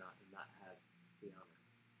 I've not had the honor.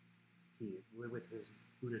 He, with his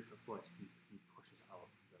booted foot, he pushes out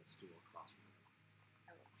the stool across from her.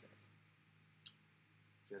 I will sit.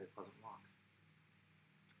 She had a pleasant walk.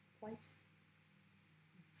 Quite.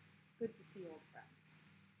 It's good to see old friends.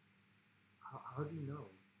 How do you know,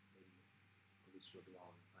 maybe, Alicia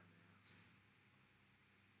Dwalin, if I may ask?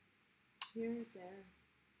 Here, there,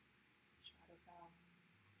 Shadowfell,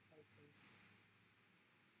 places.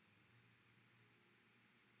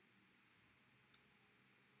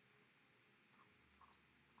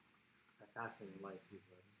 A fascinating life you've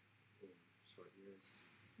lived in short years.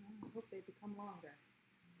 Well, I hope they become longer.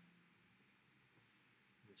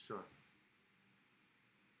 I'm sure.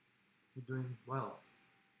 You're doing well.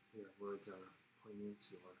 Your words are poignant,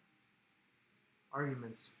 your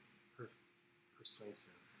arguments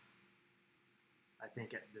persuasive. I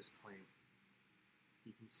think at this point,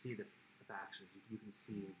 you can see the factions. You can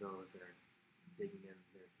see those that are digging in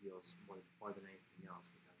their heels more than anything else,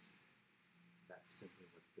 because that's simply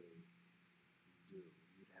what they do.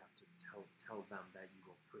 You'd have to tell them that you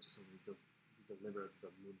will personally deliver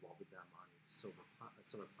the moon ball to them on a silver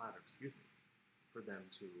platter, excuse me, for them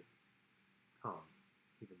to come.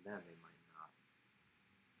 Even then, they might not.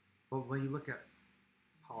 But when you look at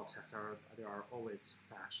politics, there are always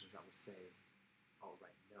factions that will say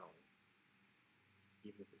outright no,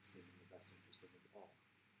 even if it seems in the best interest of them all.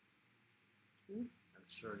 I'm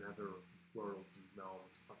sure in other worlds and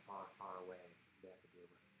realms far, far away, they have to deal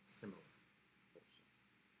with similar bullshit.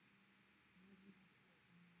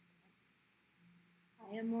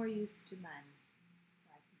 I am more used to men.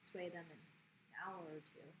 I can sway them in an hour or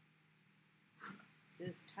two. This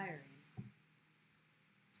is tiring.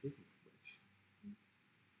 Speaking of which,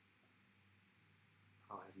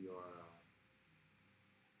 how have your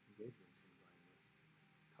engagements been going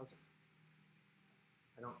with cousin?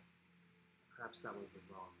 I don't. Perhaps that was the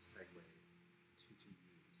wrong segue to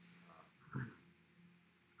use.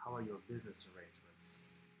 How are your business arrangements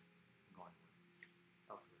going with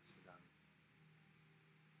Alchemist Madame?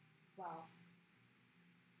 Well,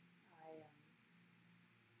 I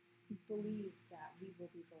believe that we will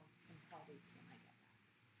be going to some parties when I get back,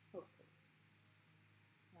 hopefully,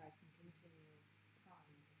 where I can continue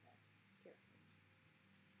prying a bit carefully.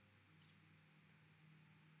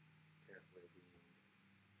 Carefully being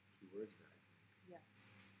keywords there, I think.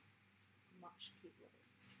 Yes, much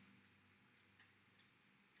keywords.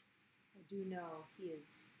 I do know he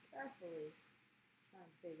is carefully trying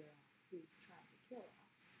to figure out who's trying to kill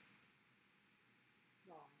us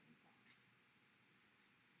while I'm in town.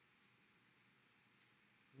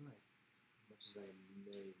 Right. Much as I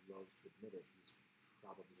may love to admit it, he's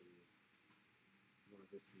probably one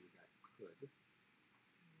of the few that could.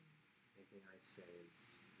 Anything I say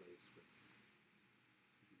is laced with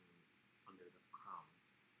being under the crown.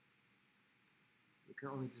 You can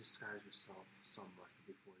only disguise yourself so much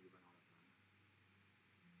before you run out of them.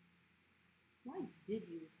 Why did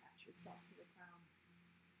you attach yourself to the crown?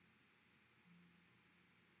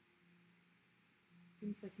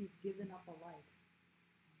 Seems like you've given up a life.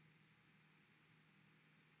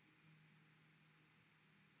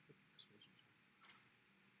 Persuasion check.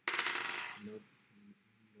 No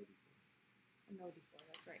D4. A no D4,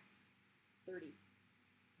 that's right. 30.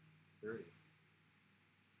 30.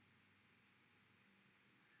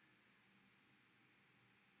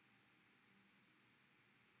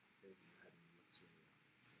 Raises his head and looks you in the eye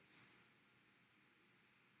and says,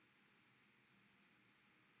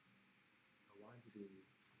 I wanted to be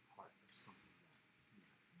a part of something that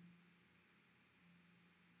mattered.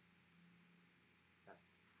 That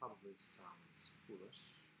probably sounds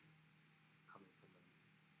foolish, coming from a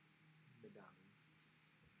Madame.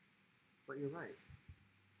 But you're right.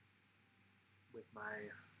 With my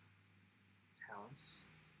talents,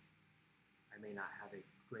 I may not have a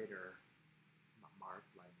greater mark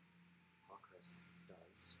like Hawkers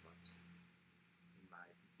does, but in my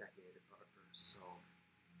decade or so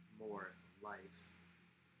more life,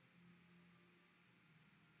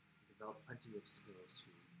 I developed plenty of skills to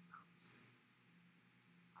compensate.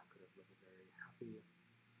 I could have lived a very happy,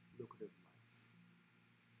 lucrative life.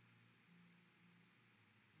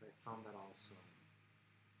 But I found that also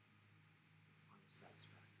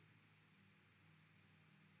unsatisfactory.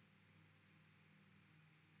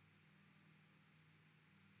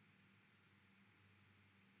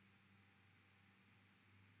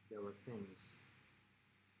 There were things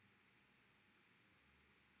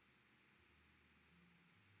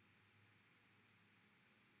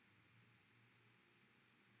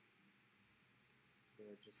there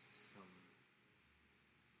are just some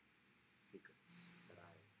secrets that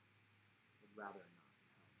I would rather not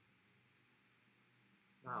tell.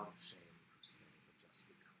 Not out of shame per se, but just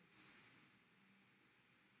because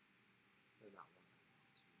they're not ones I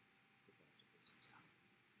want to divulge at this time.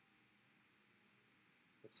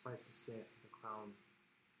 But suffice to say, the crown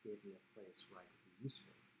gave me a place where I could be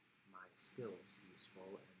useful, my skills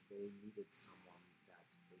useful, and they needed someone that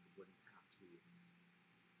they wouldn't have to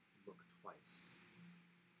look twice.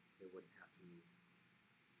 They wouldn't have to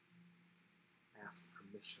ask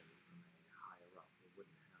permission from a higher up. They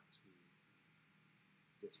wouldn't have to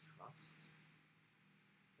distrust.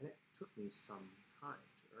 And it took me some time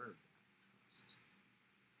to earn that trust.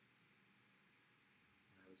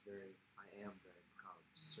 And I am very proud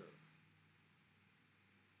to serve.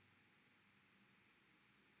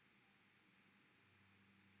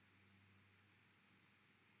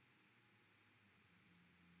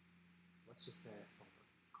 Let's just say I felt a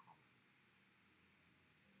calling.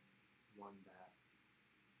 one that,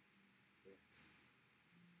 if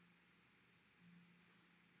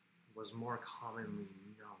was more commonly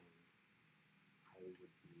known, I would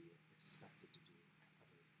be expected to do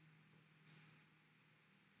other things.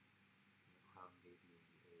 And the crown gave me a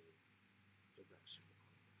direction to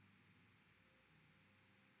point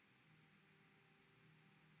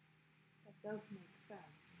That does make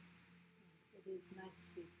sense. And it is nice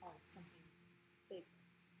to be part of something bigger.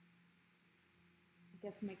 I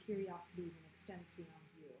guess my curiosity even extends beyond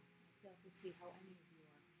you. I fail to see how any of you are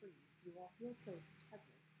free. You all feel so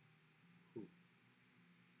tethered. Who?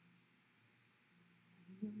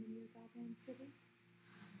 Anyone in your goddamn city?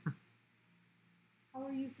 How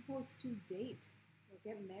are you supposed to date, or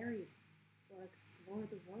get married, or explore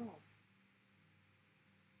the world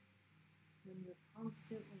when you're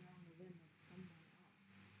constantly on the whim of someone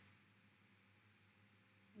else?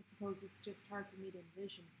 I suppose it's just hard for me to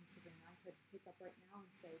envision, considering I could pick up right now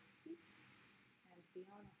and say peace, and be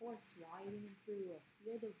on a horse riding through a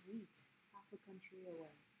field of wheat half a country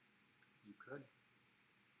away. You could.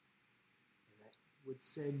 And I would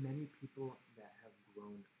say many people that have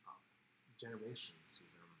grown up, generations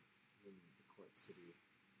even, in the court city,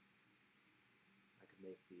 I could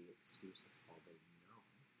make the excuse that's all they know.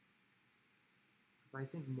 But I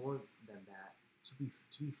think more than that, to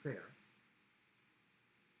be fair,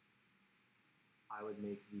 I would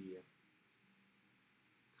make the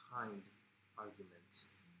kind argument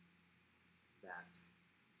that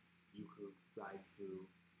you could ride through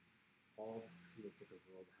all the fields that the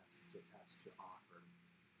world has to offer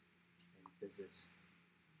and visit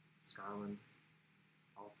Scarland,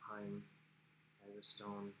 Alfheim,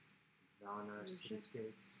 Everstone, Valnar, Slujik.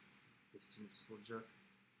 city-states, distant Slujik,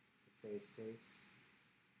 the Fey states,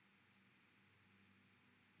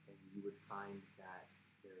 and you would find that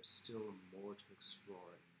there is still more to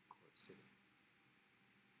explore in the court city.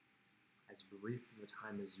 As brief of a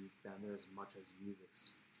time as you've been there, as much as you've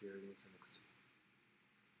experienced and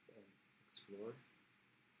explored,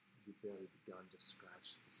 you've barely begun to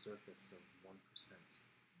scratch the surface of 1% of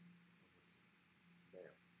what's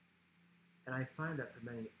there. And I find that for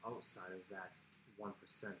many outsiders, that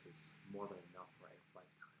 1% is more than enough for a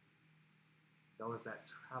lifetime. Those that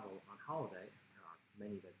travel on holiday, and there are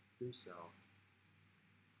many that do so,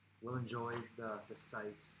 will enjoy the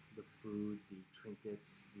sights, the food, the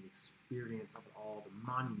trinkets, the experience of it all, the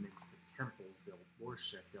monuments, the temples. They'll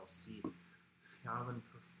worship, they'll see Fjarland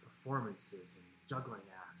performances and juggling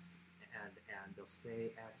acts, and they'll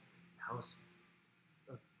stay at House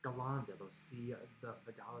Galanda, they'll see the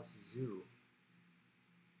Vidalis Zoo.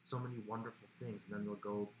 So many wonderful things, and then they'll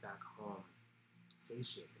go back home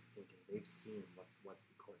satiated, thinking they've seen what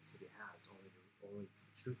the court city has, only for the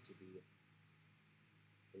truth to be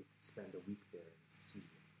they could spend a week there and see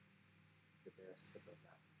the barest tip of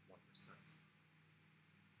that 1%. I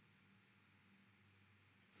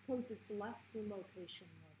suppose it's less the location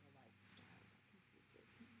nor the lifestyle that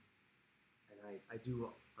confuses me. And I do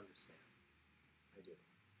understand. I do.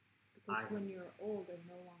 Because when you're old and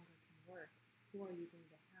no longer can work, who are you going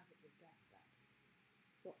to have at your deathbed?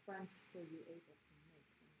 What friends were you able to make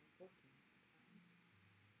when you were working at the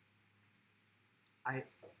time?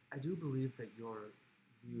 I do believe that your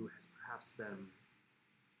view has perhaps been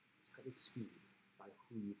slightly skewed by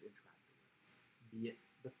who you've interacted with. Be it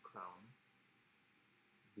the crown,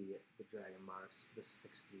 be it the dragon marks, the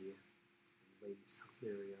 60, Lady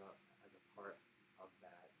Cytheria as a part of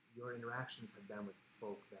that. Your interactions have been with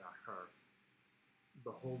folk that are her,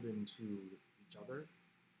 beholden to each other,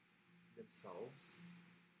 themselves,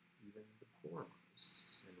 even the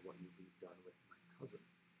Pormers, and what you've done with my cousin.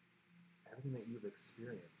 Everything that you've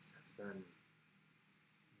experienced has been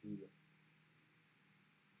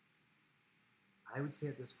I would say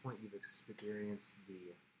at this point you've experienced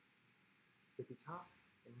the tippy top,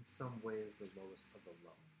 and in some ways the lowest of the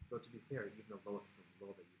low. Though to be fair, even the lowest of the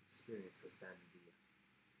low that you've experienced has been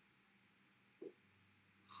the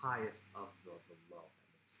highest of the low, if that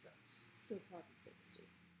makes sense. Still probably 60.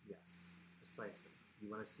 Yes, precisely. You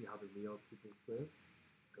want to see how the real people live?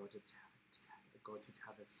 Go to Tavis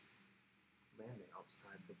Landing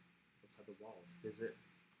outside the walls. Visit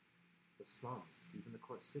the slums. Even the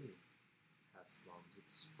court city has slums.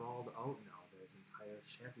 It's sprawled out now. There's entire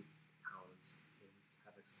shanty towns in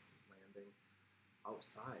Tavis Landing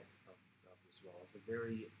outside of these walls. The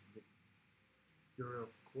Dura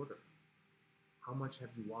Quarter. How much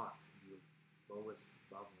have you walked in the lowest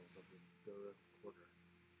levels of the Dura Quarter?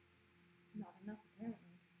 Not enough,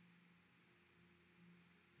 apparently.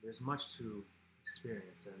 There's much to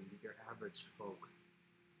experience, and your average folk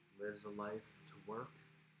lives a life to work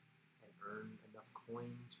and earn enough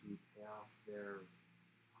coin to pay off their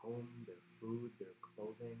home, their food, their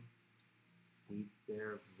clothing, feed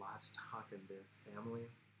their livestock and their family,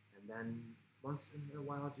 and then once in a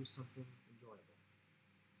while do something enjoyable.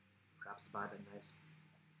 Perhaps buy that nice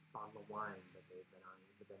bottle of wine that they've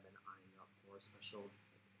been eyeing up for a special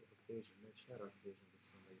occasion, a shared occasion with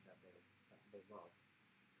somebody that they love.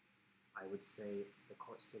 I would say the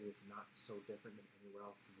court city is not so different than anywhere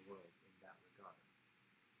else in the world in that regard.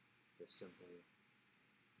 There's simply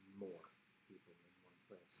more people in one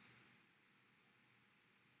place.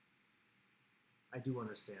 I do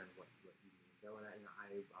understand what you mean, though, and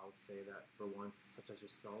I'll say that for once, such as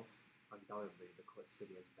yourself, undoubtedly the court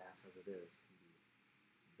city, as vast as it is, can be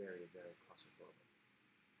very, very claustrophobic.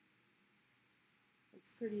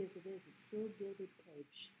 As pretty as it is, it's still a gilded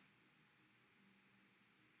cage.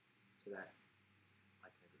 To that, I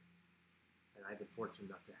can agree. And I've been fortunate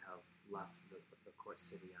enough to have left the court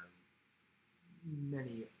city on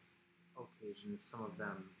many occasions, some of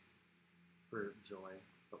them for joy,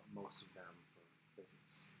 but most of them for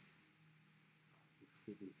business.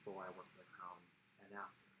 Before I worked for the Crown and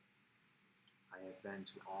after. I have been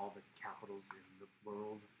to all the capitals in the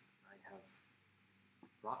world. I have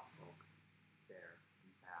brought folk there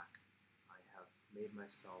and back. I have made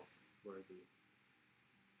myself worthy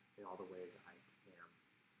in all the ways I can.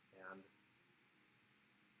 And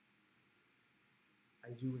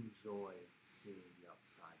I do enjoy seeing the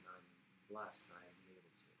outside, and I'm blessed that I am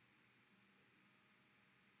able to.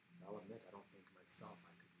 I'll admit, I don't think myself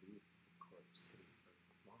I could leave the court city for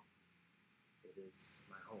long. It is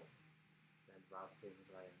my home, and there are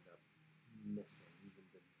things I end up missing, even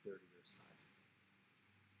the dirtier sides of it.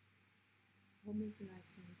 Home is a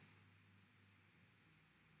nice thing.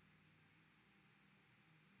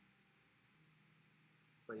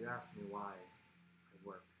 But you asked me why I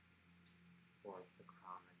work for the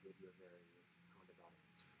Crown. I gave you a very roundabout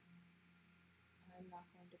answer. I'm not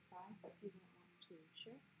going to cry if you don't want to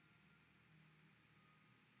share.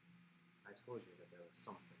 I told you that there was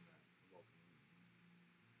something that awoke in me.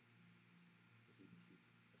 If you can keep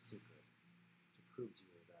a secret to prove to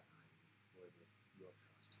you that I'm worthy of your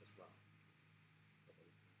trust as well. What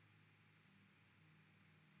is it?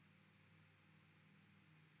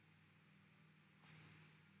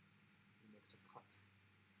 He makes a cut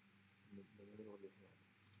in the middle of your hand.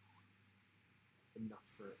 Enough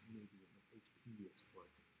for maybe an HP's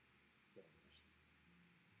worth of damage.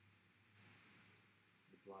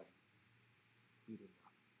 The blood beating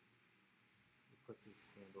up. He puts his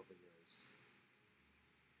hand over yours.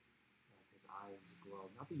 And his eyes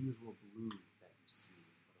glow. Not the usual blue that you see,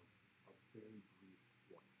 but a very brief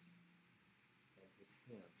white. And his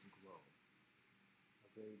hands glow.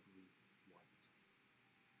 A very brief white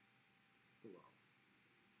glow.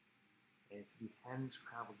 And if you hadn't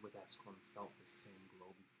traveled with Escalon and felt the same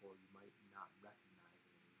glow before, you might not recognize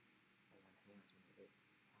it on hands when it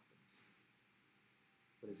happens.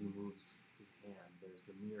 But as he moves his hand, there's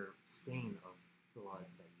the mere stain of blood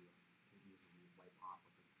that you can easily wipe off,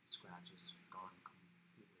 but the scratch is gone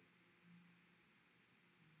completely.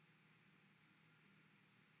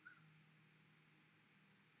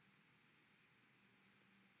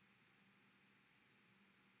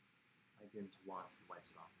 I didn't want he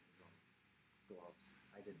wipes it off with his own gloves.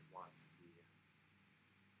 I didn't want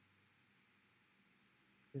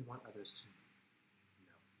others to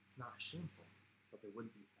know. It's not shameful, but there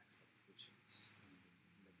would be expectations in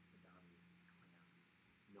the Dodani clan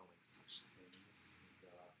knowing such things.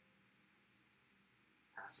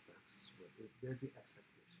 Aspects, there'd be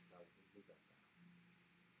expectations. I would leave it at that.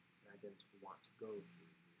 And I didn't want to go through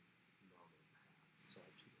the normal paths, so I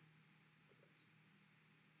cheated a bit.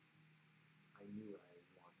 I knew what I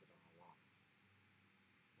wanted all along,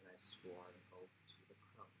 and I swore an oath to the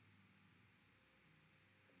Crown,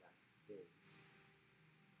 and that is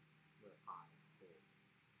where I hold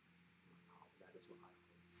my power. That is what I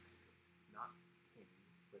hold sacred. Not King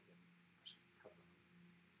Rickon Ashkebron,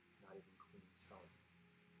 not even Queen Selene,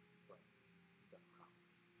 but the Crown.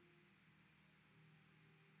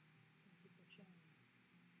 Thank you for sharing.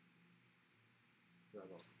 You're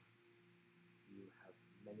welcome. You have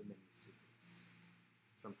many, many secrets.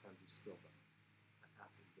 Sometimes you spill them. I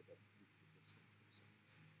ask that you keep this one to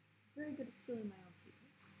yourselves. Very good at spilling my own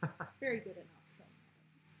secrets. Very good at not spilling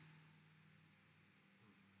others.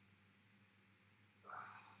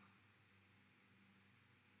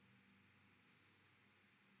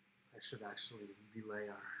 I should actually relay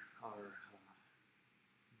our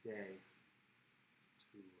day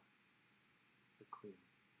to the Queen.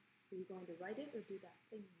 Are you going to write it or do that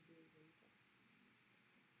thing you do where you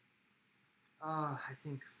go? I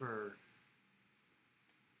think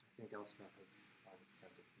Elspeth has already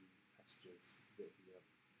sent a few messages via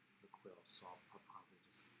the quill, so I'll probably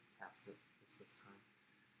just cast it this time.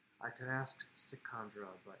 I could ask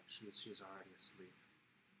Sikandra, but she's already asleep.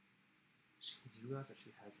 Do you realize that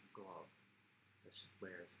she has a glove that she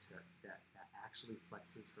wears that actually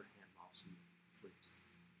flexes her hand while she sleeps?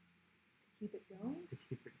 To keep it going? To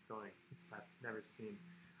keep it going. I've never seen.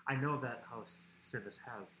 I know that House Civis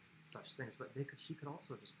has such things, but she could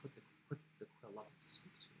also just put the quill up and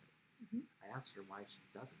speak to it. Mm-hmm. I asked her why she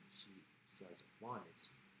doesn't. She says, one, it's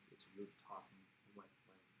rude talking when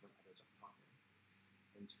others are talking,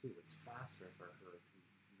 and two, it's faster for her to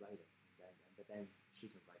write it, but then she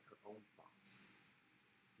can write her own thoughts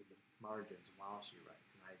in the margins while she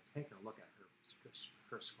writes. And I've taken a look at her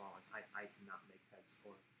scrawlings. I cannot make heads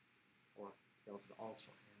or tails at all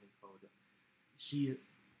shorthand and code. She,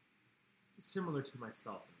 similar to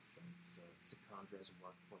myself in a sense, Sikandra has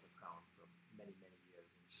worked for the crown for many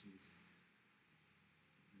years, and she's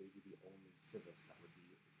maybe the only civis that would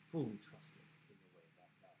be fully trusted in the way that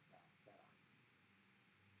I am.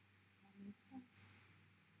 That makes sense.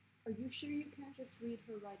 Are you sure you can't just read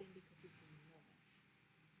her writing because it's in Gnomish?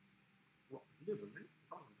 Well,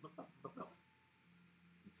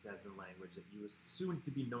 he says in language that you assume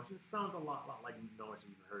to be Gnomish. It sounds a lot like Gnomish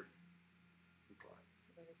you've heard before.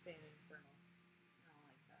 They were saying infernal. I don't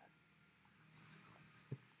like that.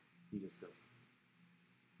 He just goes,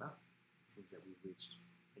 well, it seems that we've reached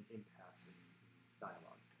an impasse in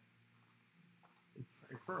dialogue.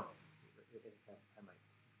 Infernal, if I might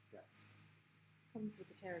guess. Comes with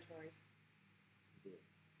the territory. Indeed.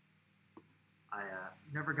 I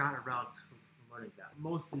never got around to learning that,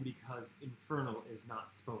 mostly because Infernal is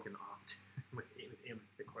not spoken often within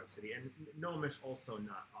the court city, and Gnomish also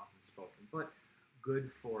not often spoken, but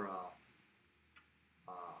good for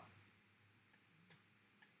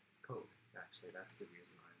code. Actually, that's the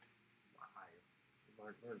reason I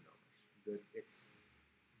learned Gnomish. Good. It's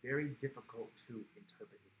very difficult to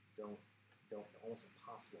interpret. Don't almost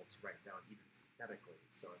impossible to write down even phonetically.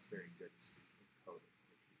 So it's very good to speak in code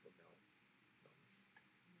if people know Gnomish.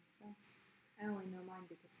 Makes sense. I only know mine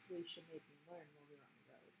because Felicia made me learn while we were on the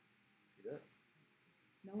road. You did.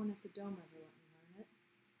 No one at the dome ever let me learn it,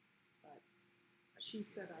 but she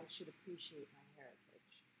said I should appreciate my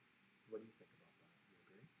heritage. What do you think about that? You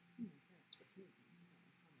agree? My parents were human. I don't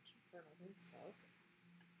know how much infernal they spoke.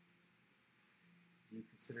 Do you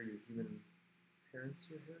consider your human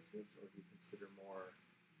parents your heritage, or do you consider more,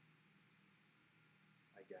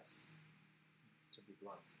 I guess, to be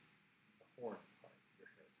blunt, the horn part of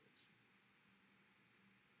your heritage?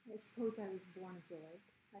 I suppose I was born of the lake.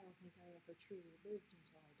 I don't think I ever truly lived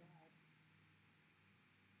until I died.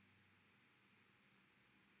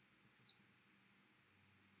 Interesting.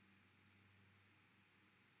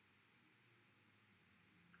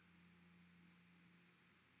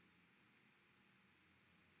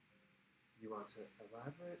 You want to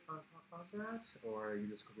elaborate on that, or are you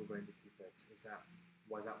just going to keep it? Was that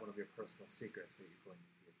one of your personal secrets that you're going to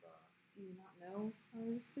keep? Do you not know how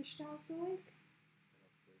I was fished out of the lake? I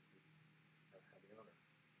don't believe you have had the honor.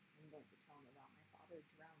 I'm going to tell him about my father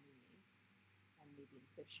drowning me and me being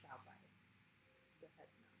fished out by the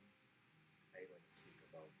head nun. Are you going to speak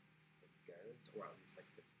about those guards, or at least like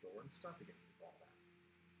the door and stuff? You're going to keep all that.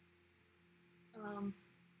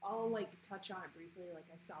 I'll touch on it briefly. Like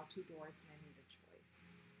I saw two doors and I made a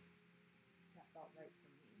choice that felt right for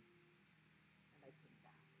me, and I came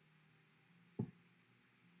back.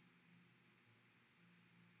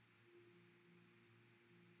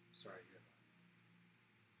 I'm sorry to hear that.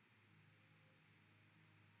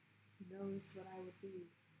 Who knows what I would be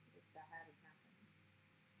if that hadn't happened?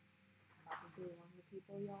 Probably one of the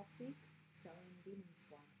people y'all seek, selling demons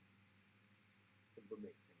blood. It would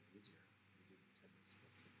make things easier. You do tend to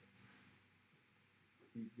split secrets.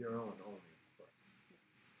 Your own only, of course.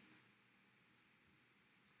 Yes.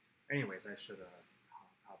 Anyways, I should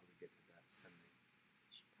probably get to that sending.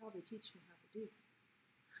 You should probably teach me how to do that.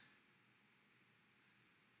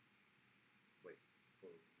 Wait,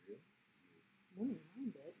 for real? Wouldn't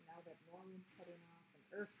mind it, now that Norman's heading off and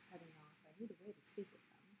Earth's heading off. I need a way to speak with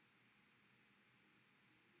them.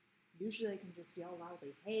 Usually I can just yell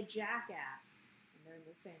loudly, "Hey, jackass!" and they're in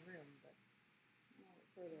the same room, but I'm a little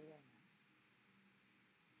further away now.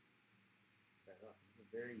 Fair enough. It's a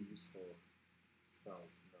very useful spell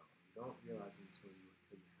to know. You don't realize until you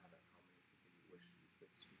have it how many people you wish you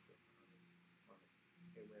could speak with on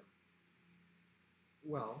a whim.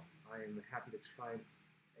 Well, I am happy to try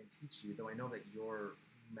and teach you, though I know that your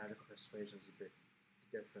magical persuasion is a bit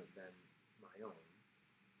different than my own.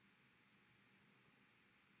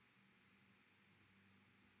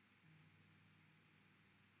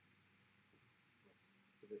 Let's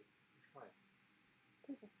give it a try.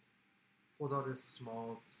 Perfect. pulls out his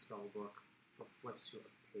small spell book, flips to a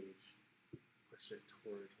page, pushes it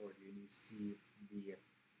toward you, and you see the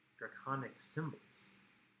draconic symbols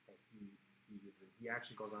that he uses. He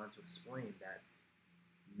actually goes on to explain that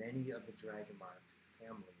many of the Dragonmark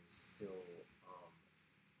families still,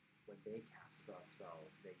 when they cast spells,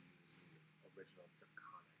 they use the original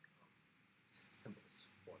draconic symbols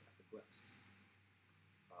for the glyphs.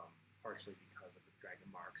 Partially because of the dragon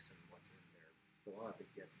marks and what's in their blood, the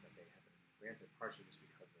gifts that they have been granted, partially just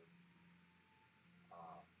because of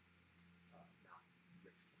not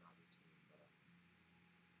ritual, not routine, but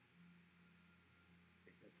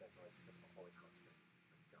because that's always how it's been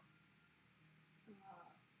done.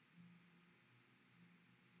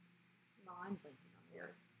 No, I'm blanking on the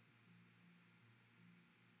word.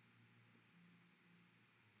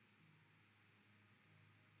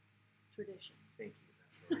 Tradition. Thank you.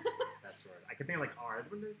 That's the word. That's the word. I can think of like R.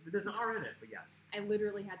 There's an R in it, but yes. I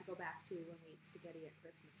literally had to go back to when we eat spaghetti at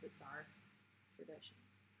Christmas. It's our tradition.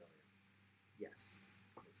 Yes,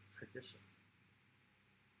 it's tradition.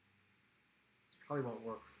 This probably won't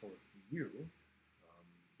work for you.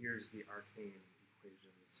 Here's the arcane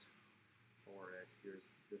equations for it. Here's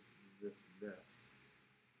this.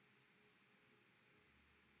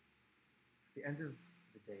 At the end of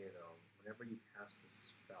the day, though, whenever you cast this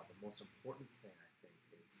spell, the most important thing, I think,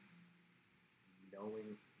 is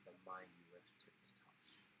knowing the mind you wish to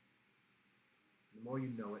touch. The more you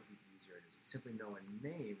know it, the easier it is. If you simply know a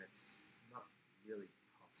name, it's not really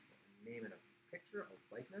possible. A name and a picture, a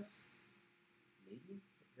likeness, maybe,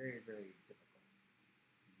 very, very difficult.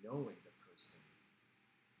 Knowing the person.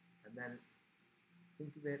 And then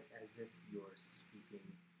think of it as if you're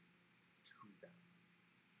speaking to them,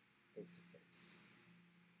 face to face.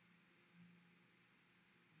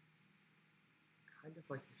 Kind of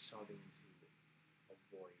like you're shouting into a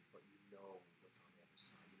void, but you know what's on the other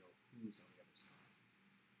side. You know who's on the other side.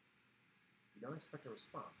 You don't expect a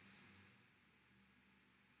response,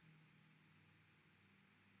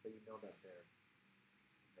 but you know that they're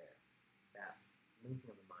there. That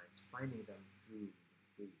linking of the minds, finding them through the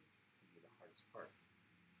breathe, can be the hardest part of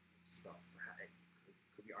the spell. Perhaps it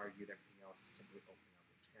could be argued everything else is simply opening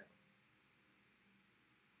up a channel.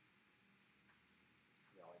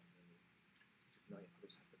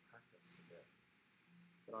 Others have to practice a bit.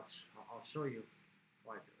 But I'll show you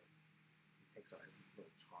how I do it. He takes out his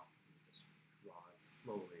little chalk and he just draws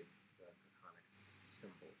slowly the draconic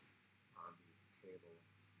symbol on the table.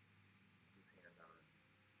 Puts his hand on it.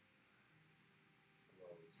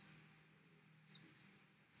 Glows. And he speaks his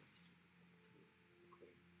message to the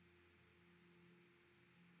queen.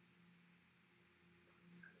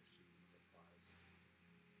 She replies.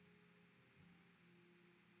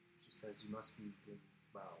 She says, "You must be doing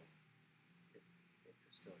well if you're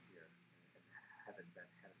still here and haven't been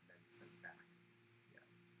sent back yet."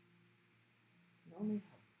 Can only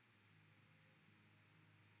hope.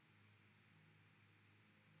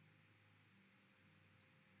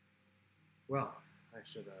 Well, I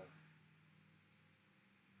should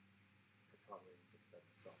probably get to bed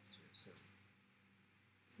myself here soon.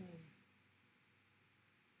 Same.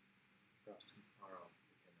 Perhaps tomorrow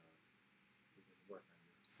we can work on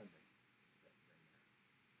your sending that ring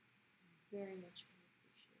there. Very much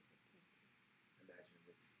appreciated. Thank you. Imagine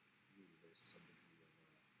with you there's some degree of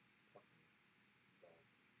plucking involved.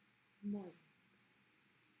 More.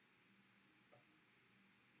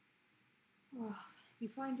 Oh, if you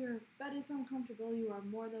find your bed is uncomfortable, you are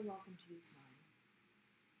more than welcome to use mine.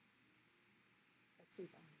 I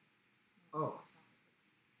sleep on it. Oh.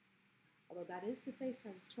 Although that is the face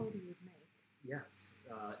I was told you would make. Yes.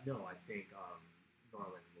 No, I think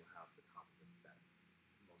Norland will have the top of the bed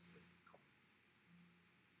mostly covered.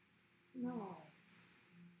 No.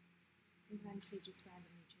 Sometimes he just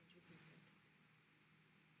randomly changes into it.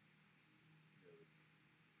 Nudes.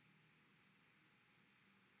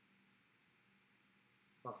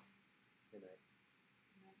 Well, good night.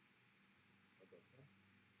 No, I'll go to bed.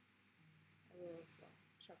 I will as well,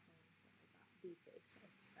 chuckling when I got the face I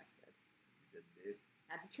expected. You did, dude.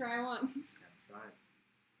 Had to try once. Have tried.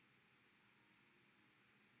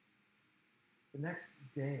 The next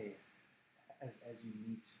day, as you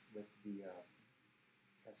meet with the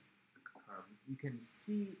you can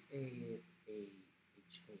see a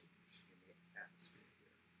change in the atmosphere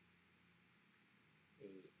here. A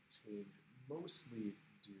change mostly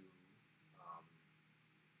due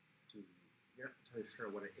to, you're not entirely sure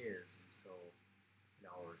what it is until an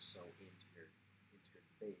hour or so into your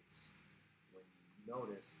debates, when you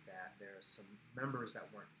notice that there are some members that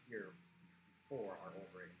weren't here before are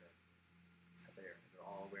over in the there. They're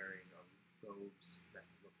all wearing robes that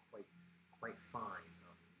look quite fine,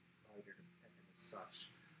 embroidered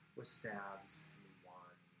such, with staves and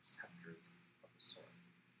wands, scepters of the sort,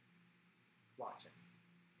 watching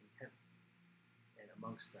intently. And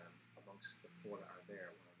amongst them, amongst the four that are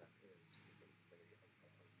there, one of them is the lady of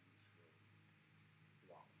Neutral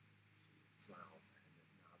Dwalin. She smiles and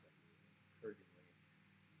nods at you encouragingly,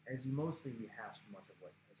 as you mostly rehash much of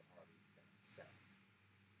what has already been said.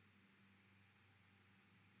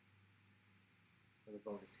 When the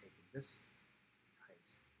vote is taken this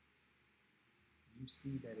height, you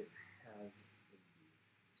see that it has indeed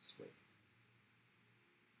swayed.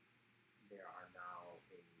 There are now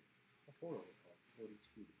a total of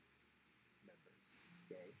 42 members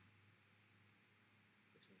gay,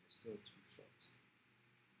 which means you're still too short.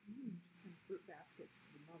 Send fruit baskets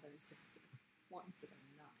to the mothers if the ones that are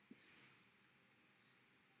not.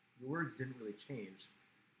 Your words didn't really change.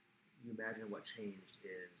 You imagine what changed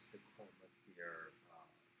is the Cornlithier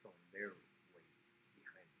throwing their weight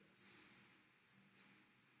behind this. It's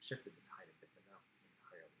shifted the tide a bit, but not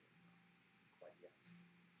entirely quite yet.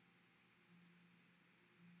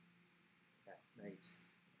 That night,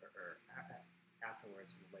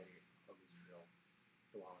 afterwards, the lady of Israel,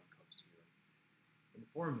 Dwalin, comes to you and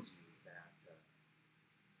informs you that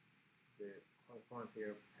the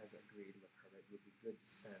Cornlithier has agreed with her that it would be good to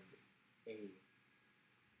send a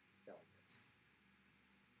delegate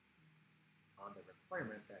on the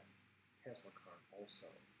requirement that Castlecarn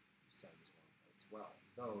also sends one as well,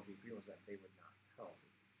 though the agreement was that they would not tell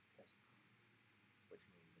Castlecarn, which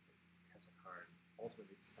means if Castlecarn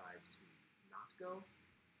ultimately decides to not go,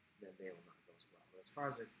 then they will not go as well. But as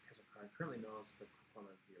far as Castlecarn currently knows, the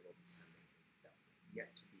Cornlithier will be sending a delegate,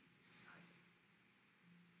 yet to be decided.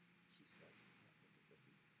 She says, I think it would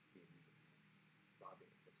be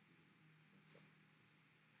robbing if it to be myself.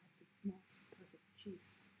 Had the most perfect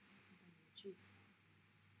cheese place. Cheese.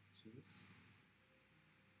 Cheese?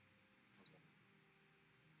 Sounds wonderful.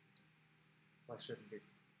 Well, I shouldn't get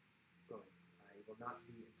going. I will not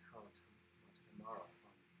be in town until tomorrow,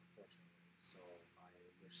 unfortunately, so I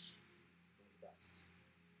wish you the best.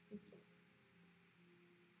 Thank you.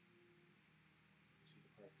 She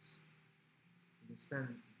departs. You can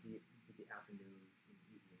spend the afternoon and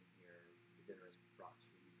evening here. The dinner is brought to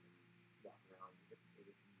you. You can walk around if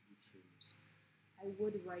you choose. I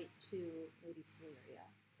would write to Lady Celeria.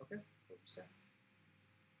 Okay, what would you say?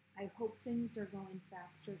 I hope things are going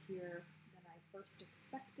faster here than I first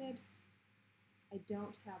expected. I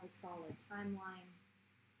don't have a solid timeline,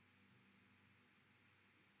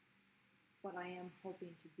 but I am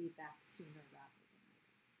hoping to be back sooner rather than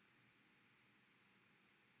later.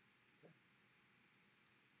 Okay.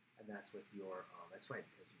 And that's with your, that's right,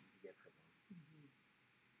 because you get her one. Mm-hmm.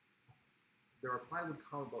 The reply would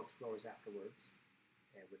come about 2 hours afterwards,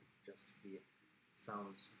 and would just be,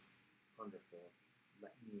 sounds wonderful.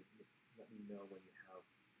 Let me know when you have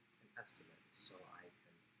an estimate, so I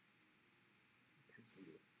can pencil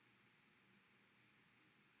you.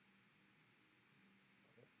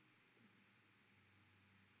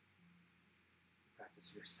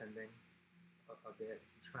 Practice your sending a bit,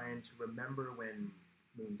 trying to remember when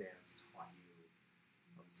Moondance taught you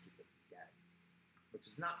Speak with the Dead, which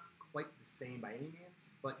is not quite the same by any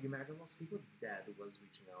means, but you imagine, well, Speak with the Dead was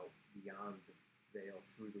reaching out beyond the veil,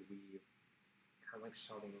 through the weave, kind of like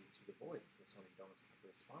shouting into the void to someone you don't expect a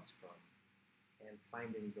response from, and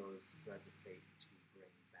finding those threads of fate to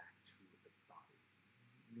bring back to the body,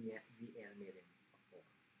 reanimating a form.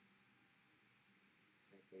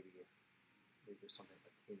 Like maybe there's something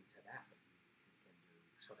akin to that you can do,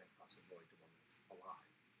 shouting across the void to one that's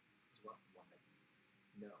alive as well, one that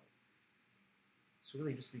you know. So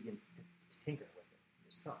really just begin to tinker with it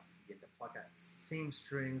yourself. Begin to pluck at same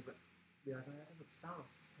strings, but realize that doesn't sound,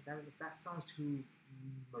 that sounds too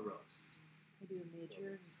morose. I do a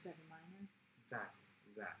major instead of minor. Exactly.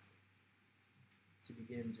 So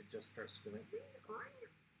begin to just start squealing.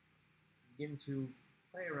 Begin to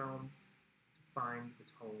play around to find the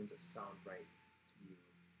tones that sound right to you.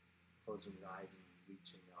 Closing your eyes and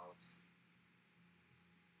reaching out.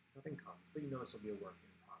 Nothing comes, but you know this will be a work in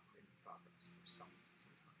progress for some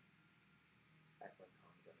time. Eklund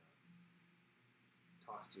comes and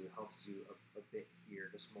talks to you, helps you a bit here,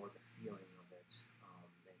 just more the feeling of it.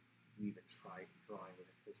 And you even try drawing with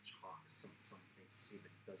his chalk some things to see if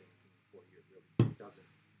it does anything for you. It really doesn't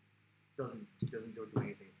do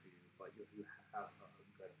anything for you, but you have a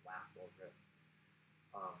good laugh over it.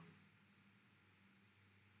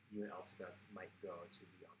 You and Elspeth might go to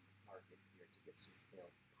the market here to get some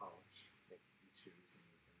nail polish that you choose, and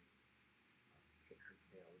you can paint her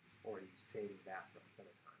nails, or are you saving that for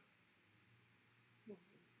another time? Well,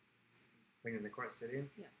 When you're in the Court City?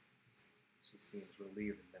 yeah. She seems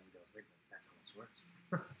relieved and then goes, wait a minute, that's how this works.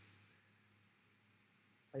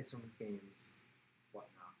 Play some games,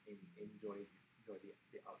 whatnot, and enjoy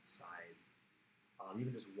the outside. You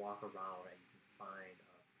can just walk around and you can find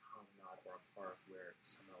a promenade or a park where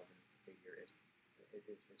some elven figure is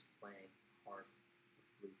playing harp, or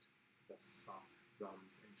flute, the soft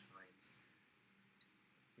drums and chimes,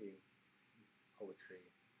 the poetry.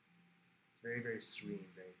 It's very, very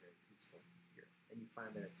serene, very, very peaceful here. And you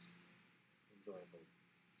find that it's enjoyable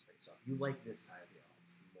space. So you like this side of the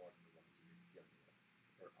elves more than the ones you're dealing with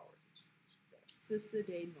their powers each day. Is this the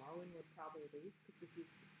day Norwin would probably leave? Because this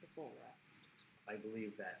is the full rest. I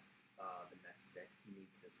believe that the next day he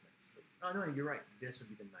needs this night's sleep. Oh no, you're right. This would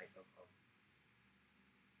be the night of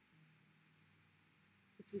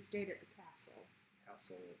Because we stayed at the castle.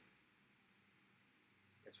 castle.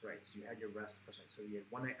 That's right. So you had your rest first night. So you had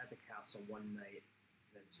one night at the castle, one night,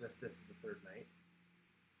 and then so this is the third night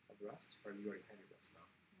of the rest, or you already had your rest now?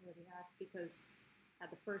 I already had, because had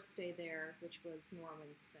the first day there, which was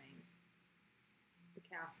Norman's thing, the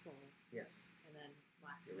castle, Yes, and then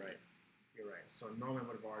last you're night. right. You're right. So Norman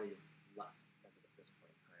would have already left at this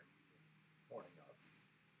point in time, morning of,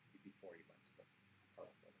 before you went to the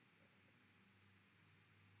public buildings.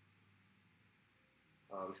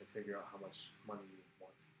 We should figure out how much money you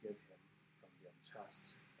want to give him from the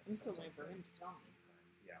chest. I'm still waiting for him to tell me.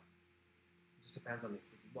 Yeah. It just depends on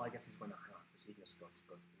well, I guess he's going to hunt, because he can just go to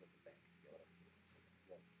the bank to get whatever he wants. So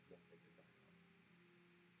we'll figure that out.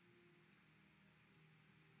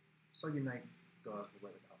 So your night goes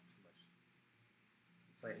without too much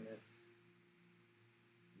excitement.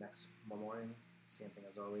 Next morning, same thing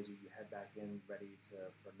as always. You head back in, ready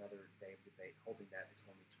for another day of debate, hoping that it's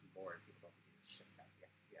only two more and people don't do shit back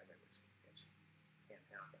together, which can't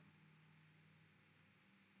happen.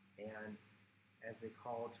 And as they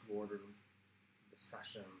call to order the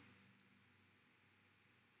session,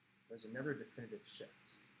 there's another definitive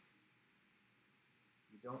shift.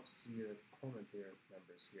 You don't see the Cormanthier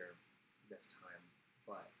members here this time,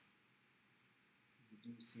 but you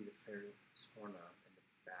do see the fair Sporna in the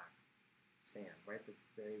back stand, right at the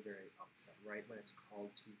very, very outset, right when it's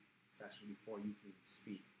called to session before you can even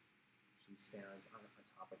speak. She stands on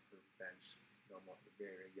top of her bench,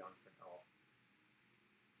 very, very young for an elf,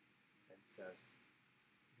 and says,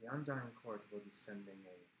 the Undying Court will be sending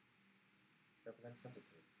a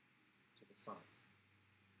representative to the summit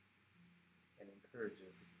and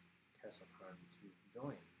encourages the Kesselkarn to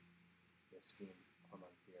join the esteemed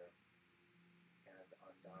Cormanthier and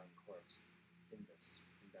Undying Court in this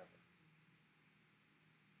endeavor.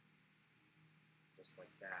 Just like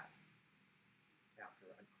that, after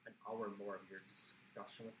an hour more of your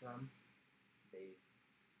discussion with them, they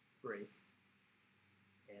break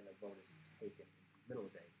and a vote is taken in the middle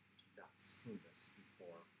of the day. You've not seen this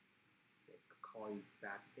before. They call you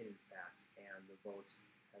back in fact, and the vote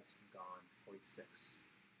has gone 46.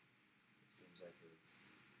 It seems like it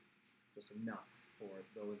was just enough for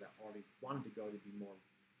those that already wanted to go to be more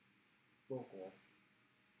vocal.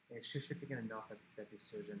 And it's shifting enough that that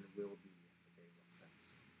decision will be that they will send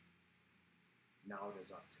soon. Now it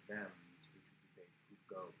is up to them to debate who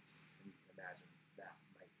goes. And you can imagine that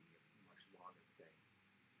might be a much longer thing.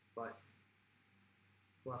 But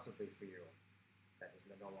blessedly for you, that is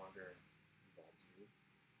no longer involves you.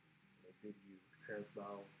 They bid you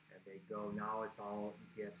farewell, and they go. Now it's all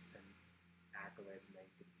gifts and accolades, and they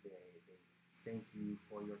thank you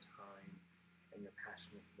for your time and your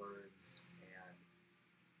passionate words and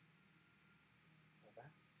all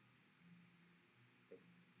that.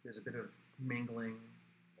 There's a bit of mingling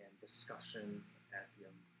and discussion at the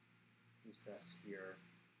recess here,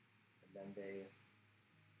 and then they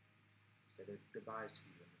say their goodbyes to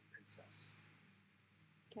you and the princess.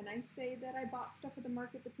 Can I say that I bought stuff at the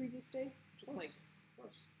market the previous day? Just like Of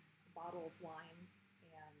course. a bottle of wine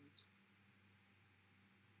and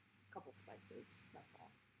a couple spices. That's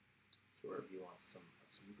all. Sure. Do you want some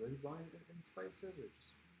good wine and spices, or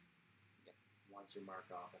just want you to mark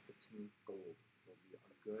off at 15 gold? Will be on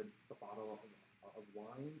a good bottle of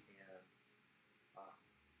wine and a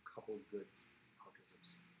couple good pouches of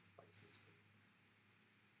spices.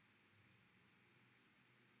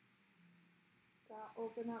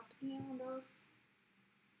 Open up the calendar.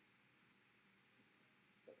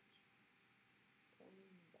 Search.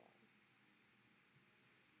 Calendar.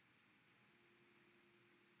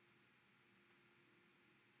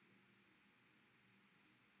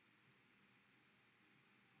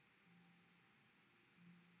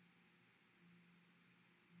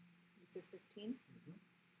 You said 15? Mm-hmm.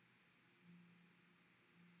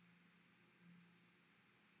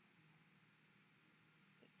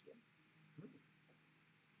 Thank you.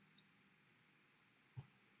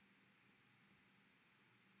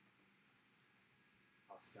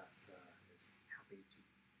 Elspeth is happy to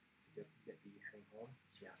be heading home.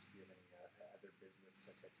 She asks if you have any other business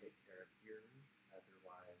to take care of here.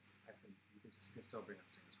 Otherwise, I think you can still bring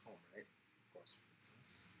us things home, right? Of course,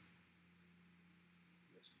 princess.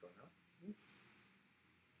 You wish to go now? Yes.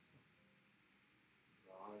 Excellent.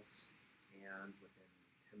 Draws, and within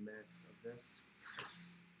 10 minutes of this,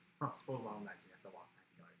 I suppose long night you have to walk back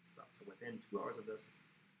and all your stuff. So within 2 hours of this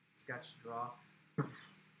sketch draw,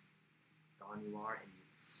 gone you are, and you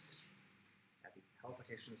at the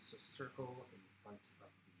teleportation circle in front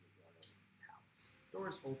of the royal palace.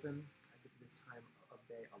 Doors open at this time of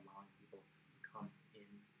day, allowing people to come in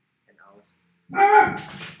and out. No.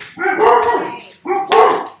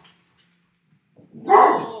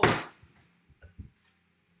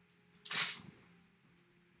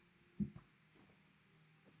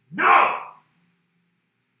 No!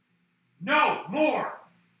 No more!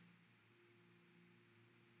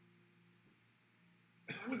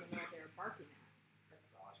 I don't even know what they were barking at. I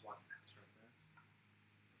was walking past right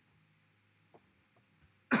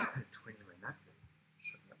there. Twigs in my neck that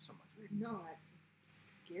shut me up so much. No, that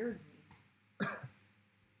scared me.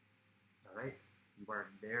 Alright, you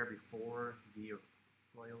are there before the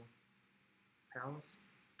royal palace.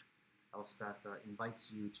 Elspeth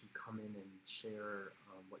invites you to come in and share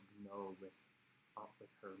what you know with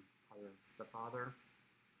her mother and father,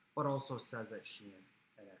 but also says that she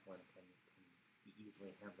and Eklund can be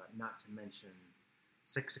easily handled. Not to mention,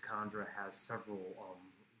 Sixicandra has several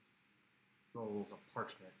rolls of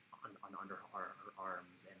parchment under her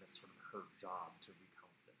arms, and it's sort of her job to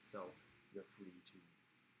recount this. So you're free to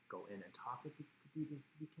go in and talk with the king and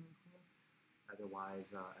queen.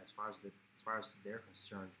 Otherwise, as far as they're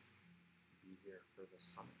concerned, be here for the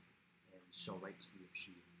summit, and she'll write to you if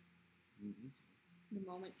she needs you. The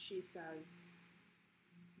moment she says,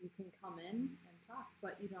 you can come in and talk,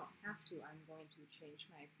 but you don't have to, I'm going to change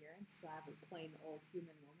my appearance so I have a plain old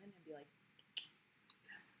human woman and be like,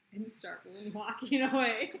 and start walking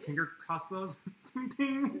away. Finger crossbows, ting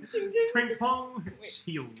ting, Ding, ding. twing twang. Wait.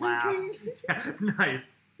 She laughs. Ting, ting. Yeah,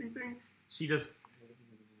 nice. Ding ding. She just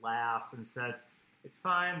laughs and says, "It's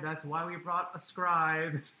fine. That's why we brought a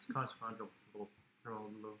scribe." Contra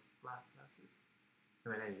little laugh glasses.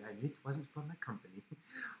 It wasn't from my company.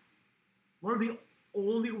 One of the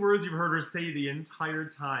only words you've heard her say the entire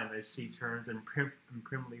time as she turns and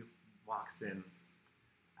primly walks in.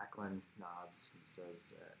 Eklund nods and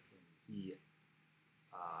says,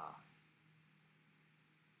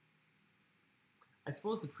 I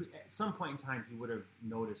suppose at some point in time he would have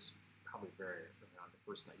noticed, probably very early on the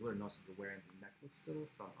first night, he would have noticed you're wearing the necklace still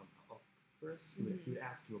from Elpris. He would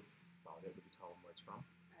ask you about it. Would you tell him where it's from?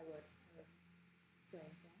 I would say,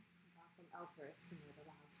 yeah, I got from Elpris, and it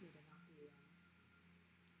allows me to not be,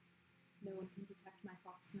 no one can detect my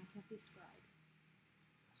thoughts, and I can't be scribed.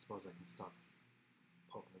 I suppose I can stop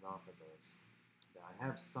poking it off at those. Yeah, I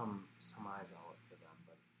have some eyes out for them,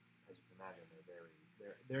 but as you can imagine,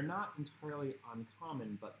 they're not entirely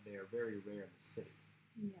uncommon, but they're very rare in the city.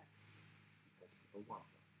 Yes. Because people want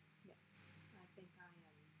them. Yes. I think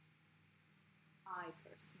I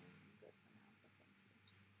personally am good for now, but thank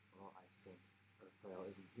you. Well, I think Raphael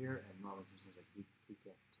isn't here, and Robinson seems like he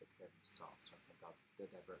can't take care of himself, so I think I'll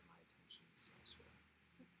divert my attentions elsewhere.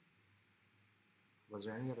 Was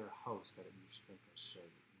there any other house that you think I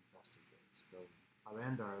should investigate? The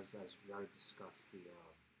Arandars, as we already discussed, the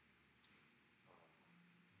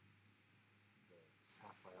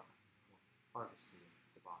Sapphire Argosy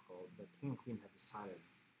debacle, the king and queen have decided,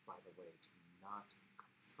 by the way, to not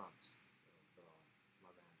confront the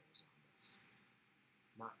Lavanders on this.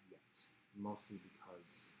 Not yet. Mostly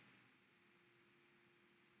because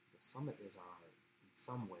the summit is in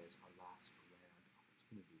some ways, our last grand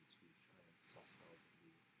opportunity to try and suss out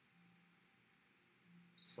the.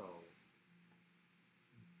 So,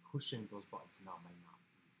 pushing those buttons now might not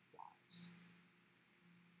be wise.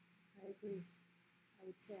 I agree. I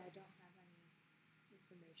would say I don't have any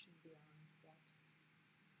information beyond what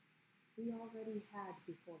we already had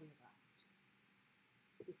before we left.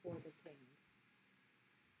 Before the king.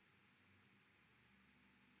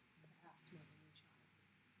 Perhaps more than a child.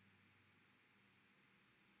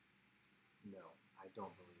 No, I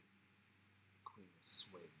don't believe the queen was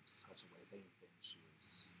swayed in such a way. If anything, she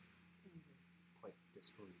was quite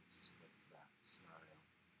displeased with that scenario.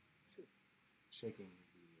 True. Shaking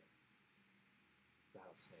the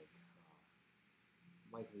rattlesnake,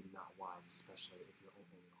 likely not wise, especially if you're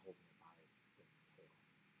only holding it by the tail.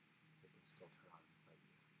 It can still turn on and bite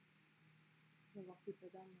you. Well, lucky for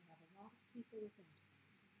them, they have a lot of people within town.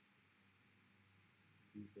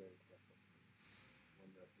 Be very careful, please, when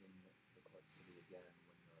you're in the court city again,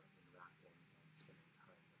 when you're interacting and spending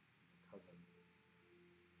time cousin,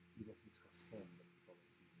 even if you trust him, the people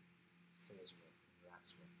that he stays with,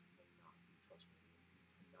 interacts with, may not be trustworthy, and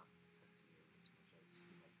he cannot protect you as much as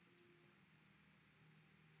he might think he can.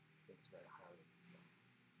 He thinks very highly of himself.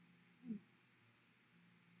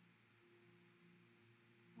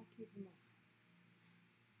 I'll keep him alive.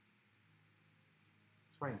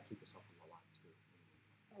 Try and keep yourself alive too. In the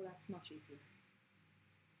meantime. Oh, that's much easier.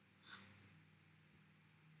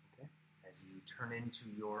 Okay. As you turn into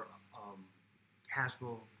your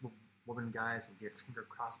casual woman guys and get finger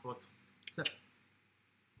crossbows, so,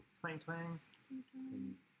 twang twang.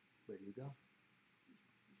 And where do you go?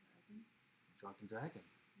 Drunken Dragon.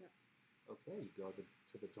 Yep. Okay, you go to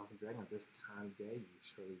the Drunken Dragon. At this time of day, you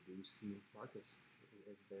surely do see Marcus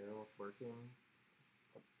is there working,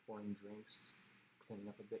 pouring drinks, cleaning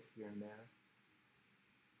up a bit here and there.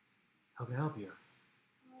 How can I help you?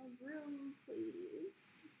 A room,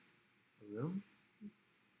 please. A room?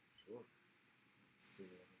 Sure. Let's see. We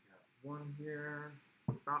got one here.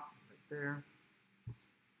 Right there.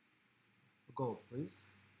 A gold, please.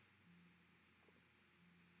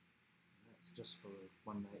 It's just for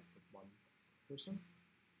one night for one person.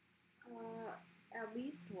 At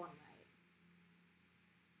least one night.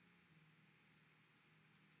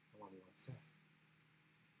 How long do you want to stay?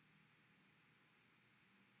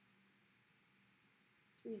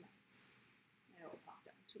 3 nights. I will pop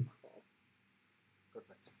down 2 more gold.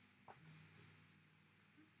 Perfect.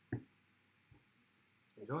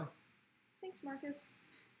 Enjoy. Thanks, Marcus.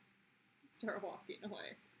 Start walking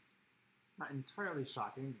away. Not entirely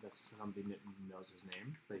shocking that somebody knows his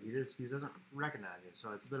name, but he doesn't recognize you,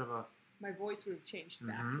 so it's a bit of a... My voice would have changed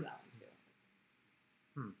back to that one, too.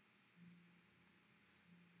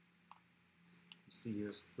 You see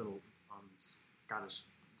his little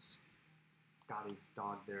Scotty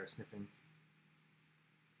dog there sniffing.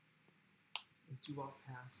 As you walk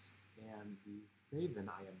past, and the raven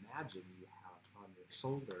I imagine you have on your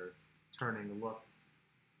shoulder turning to look.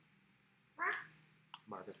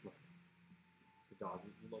 Marcus looking. The dog,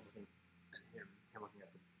 you looking at him looking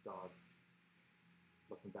at the dog,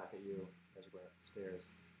 looking back at you as you go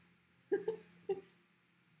upstairs. He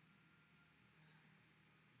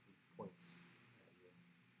points at you,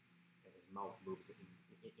 and his mouth moves in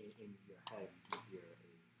your head. You hear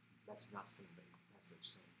a message, not saying but a message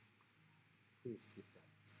saying, "Please keep that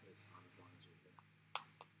face on as long as you're here."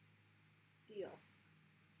 Deal.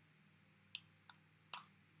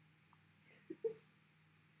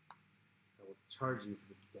 I will charge you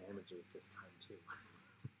for the damages this time too.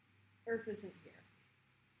 Earth isn't here.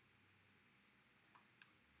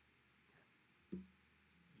 You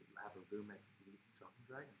have a room at the Drunken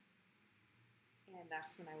Dragon. And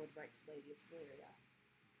that's when I would write to Lady Celeria.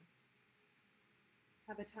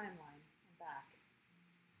 Have a timeline. I'm back.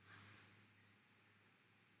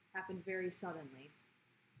 Happened very suddenly.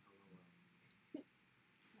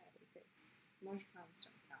 Smiley face. Emoticons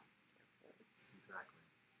don't count as words. Exactly.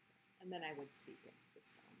 And then I would speak into the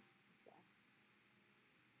stone as well.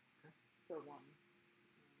 Okay. For one.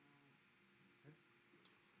 Okay.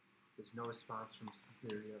 There's no response from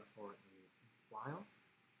Superior for a while,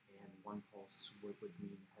 and one pulse would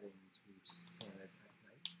mean heading to Sanad at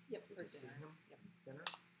night. Yep, to for see dinner. him. Yep. Dinner.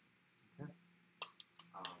 Okay.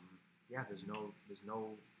 Yeah, there's no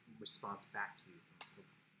response back to you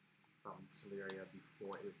from Celeria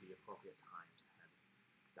before it would be appropriate time to head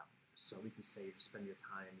down there. So we can say to spend your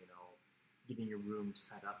time, getting your room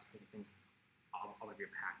set up, taking things out of your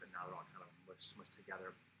pack that now they're all kind of mushed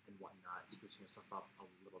together and whatnot, sprucing yourself up a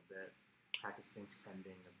little bit, practicing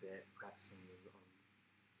sending a bit, practicing your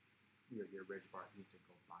ridge bark. You need to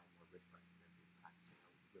go buy more ridge bark. You're going to be practicing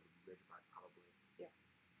a ridge bark probably. Yeah.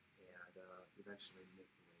 And eventually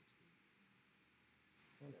make your way to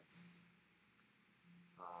Sanad's.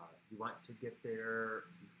 Do you want to get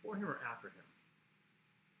there before him or after him?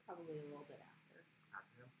 Probably a little bit after.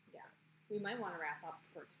 After him? Yeah. We might want to wrap up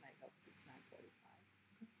for tonight, though, because it's 9:45.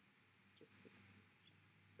 Just this.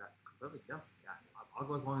 That completely, yeah. I'll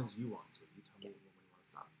go as long as you want to. You tell me when you want to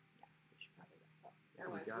stop. Yeah, we should probably wrap up. Yeah,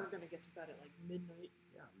 Otherwise, we're going to get to bed at like midnight.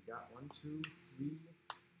 Yeah, we got 1, 2, 3.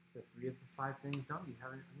 The 3 of the 5 things done. Do you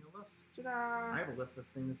have anything on your list? Ta-da! I have a list of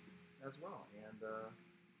things as well, and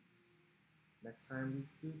next time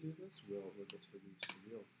we do this, we'll get to the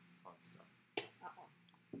real fun stuff. Uh-oh.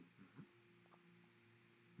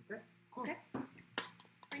 Okay, cool. Okay.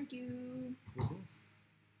 Thank you. Good beans.